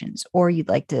recommendations, or you'd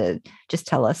like to just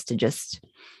tell us to just,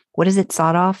 what is it,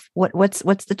 sawed off?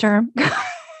 What's the term?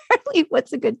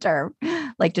 What's a good term?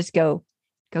 Just go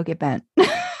get bent.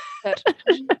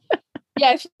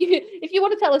 Yeah, if you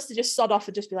want to tell us to just sod off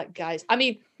and just be like, guys, I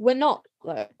mean, we're not,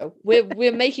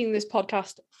 we're making this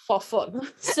podcast for fun,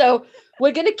 so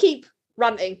we're gonna keep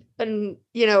ranting and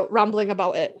rambling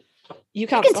about it. You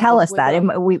can tell us that, and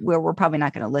we're probably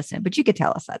not going to listen, but you could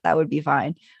tell us that would be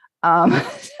fine.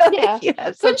 Yeah,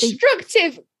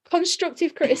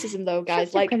 constructive criticism though,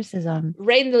 guys. Criticism.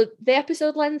 Rein the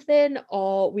episode length in,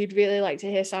 or we'd really like to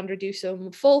hear Sandra do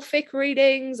some full fic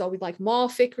readings, or we'd like more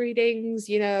fic readings,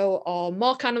 or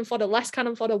more cannon fodder, less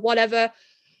cannon fodder, whatever.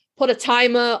 Put a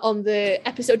timer on the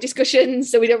episode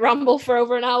discussions so we don't ramble for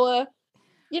over an hour.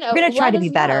 We're going to try to be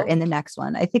better in the next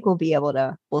one. I think we'll be able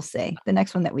to, we'll see. The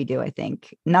next one that we do, I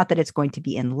think, not that it's going to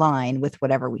be in line with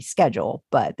whatever we schedule,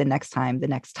 but the next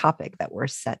topic that we're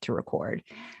set to record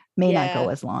may not go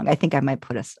as long. I think I might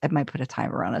put a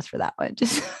timer on us for that one.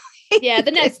 Just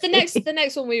the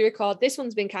next one we record, this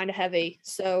one's been kind of heavy.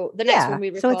 So the next one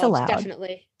we record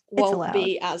definitely won't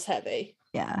be as heavy.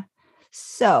 Yeah.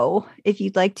 So if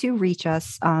you'd like to reach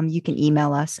us, you can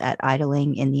email us at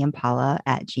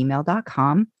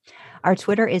idlingintheimpala@gmail.com. Our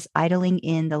Twitter is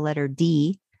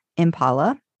idlingin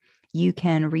Impala. You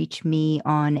can reach me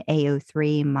on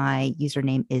AO3. My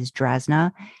username is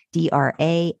Drasna,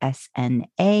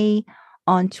 Drasna.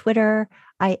 On Twitter,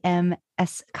 I am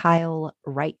Kyle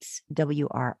Writes,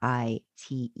 Writes.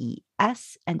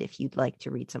 And if you'd like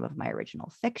to read some of my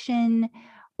original fiction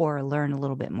or learn a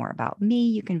little bit more about me,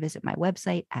 you can visit my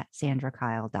website at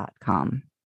sandrakyle.com.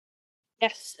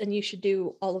 Yes, and you should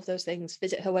do all of those things.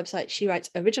 Visit her website. She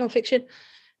writes original fiction,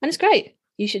 and it's great.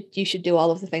 You should do all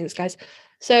of the things, guys.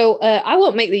 So I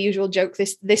won't make the usual joke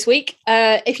this week.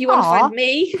 If you want to find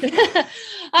me,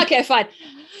 okay, fine.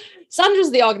 Sandra's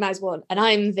the organized one, and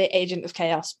I'm the agent of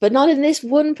chaos, but not in this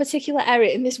one particular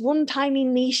area, in this one tiny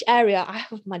niche area. I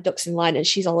have my ducks in line, and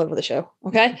she's all over the show.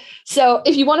 Okay, so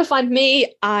if you want to find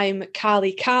me, I'm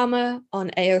Carly Karma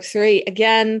on AO3.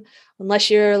 Again, unless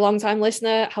you're a long-time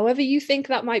listener, however you think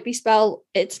that might be spelled,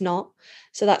 it's not.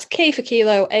 So that's K for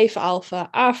Kilo, A for Alpha,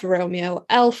 R for Romeo,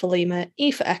 L for Lima,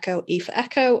 E for Echo,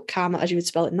 Karma as you would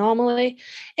spell it normally.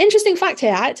 Interesting fact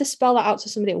here, I had to spell that out to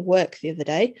somebody at work the other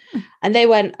day, and they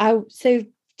went,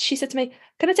 she said to me,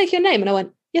 can I take your name? And I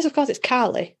went, yes, of course, it's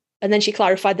Carly. And then she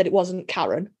clarified that it wasn't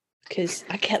Karen, because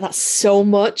I get that so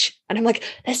much. And I'm like,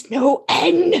 there's no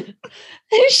N. And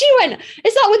she went,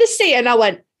 is that with a C? And I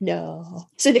went, no.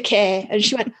 So the K. And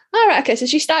she went, all right, okay. So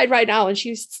she started right now, and she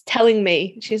was telling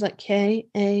me, she's like, K-A-R-L-Y.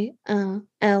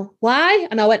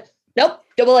 And I went, nope,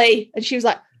 double A. And she was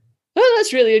like, oh,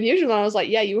 that's really unusual. And I was like,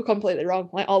 yeah, you were completely wrong,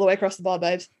 like all the way across the board,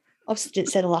 babes. Obviously didn't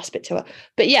say the last bit to her.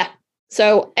 But yeah,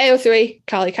 so AO3,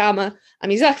 Carly Karma.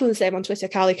 I'm exactly the same on Twitter,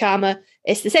 Carly Karma.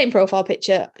 It's the same profile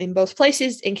picture in both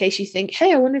places in case you think,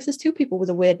 hey, I wonder if there's two people with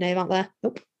a weird name out there.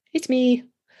 Nope, it's me.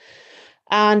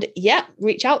 And yeah,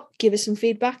 reach out, give us some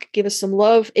feedback, give us some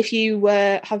love. If you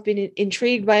have been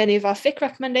intrigued by any of our fic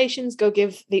recommendations, go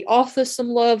give the authors some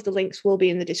love. The links will be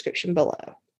in the description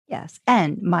below. Yes.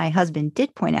 And my husband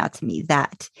did point out to me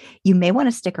that you may want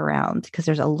to stick around because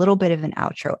there's a little bit of an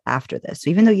outro after this. So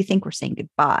even though you think we're saying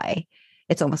goodbye,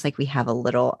 it's almost like we have a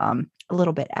little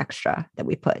bit extra that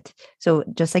we put. So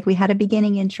just like we had a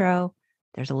beginning intro,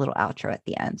 there's a little outro at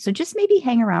the end. So just maybe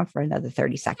hang around for another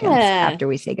 30 seconds after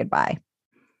we say goodbye.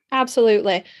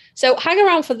 Absolutely. So hang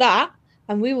around for that,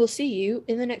 and we will see you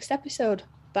in the next episode.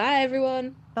 Bye,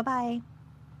 everyone. Bye-bye.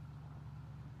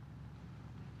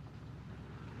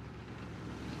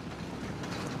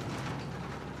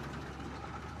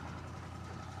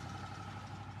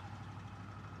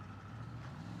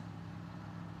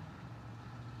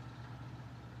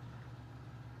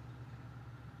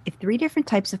 If 3 different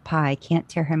types of pie can't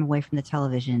tear him away from the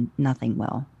television, nothing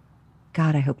will.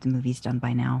 God, I hope the movie's done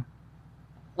by now.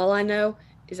 All I know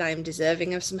is I am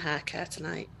deserving of some hair care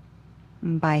tonight.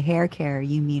 By hair care,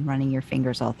 you mean running your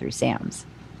fingers all through Sam's?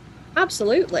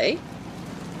 Absolutely.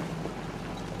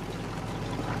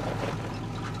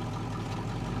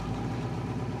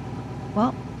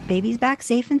 Well, baby's back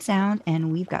safe and sound,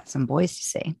 and we've got some boys to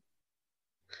see.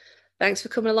 Thanks for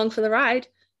coming along for the ride.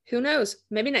 Who knows?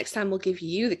 Maybe next time we'll give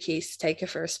you the keys to take her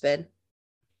for a spin.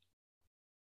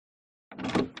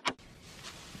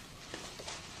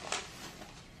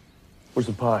 Where's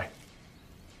the pie?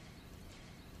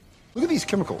 Look at these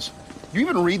chemicals. You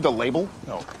even read the label?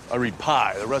 No, I read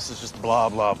pie. The rest is just blah,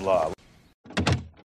 blah, blah.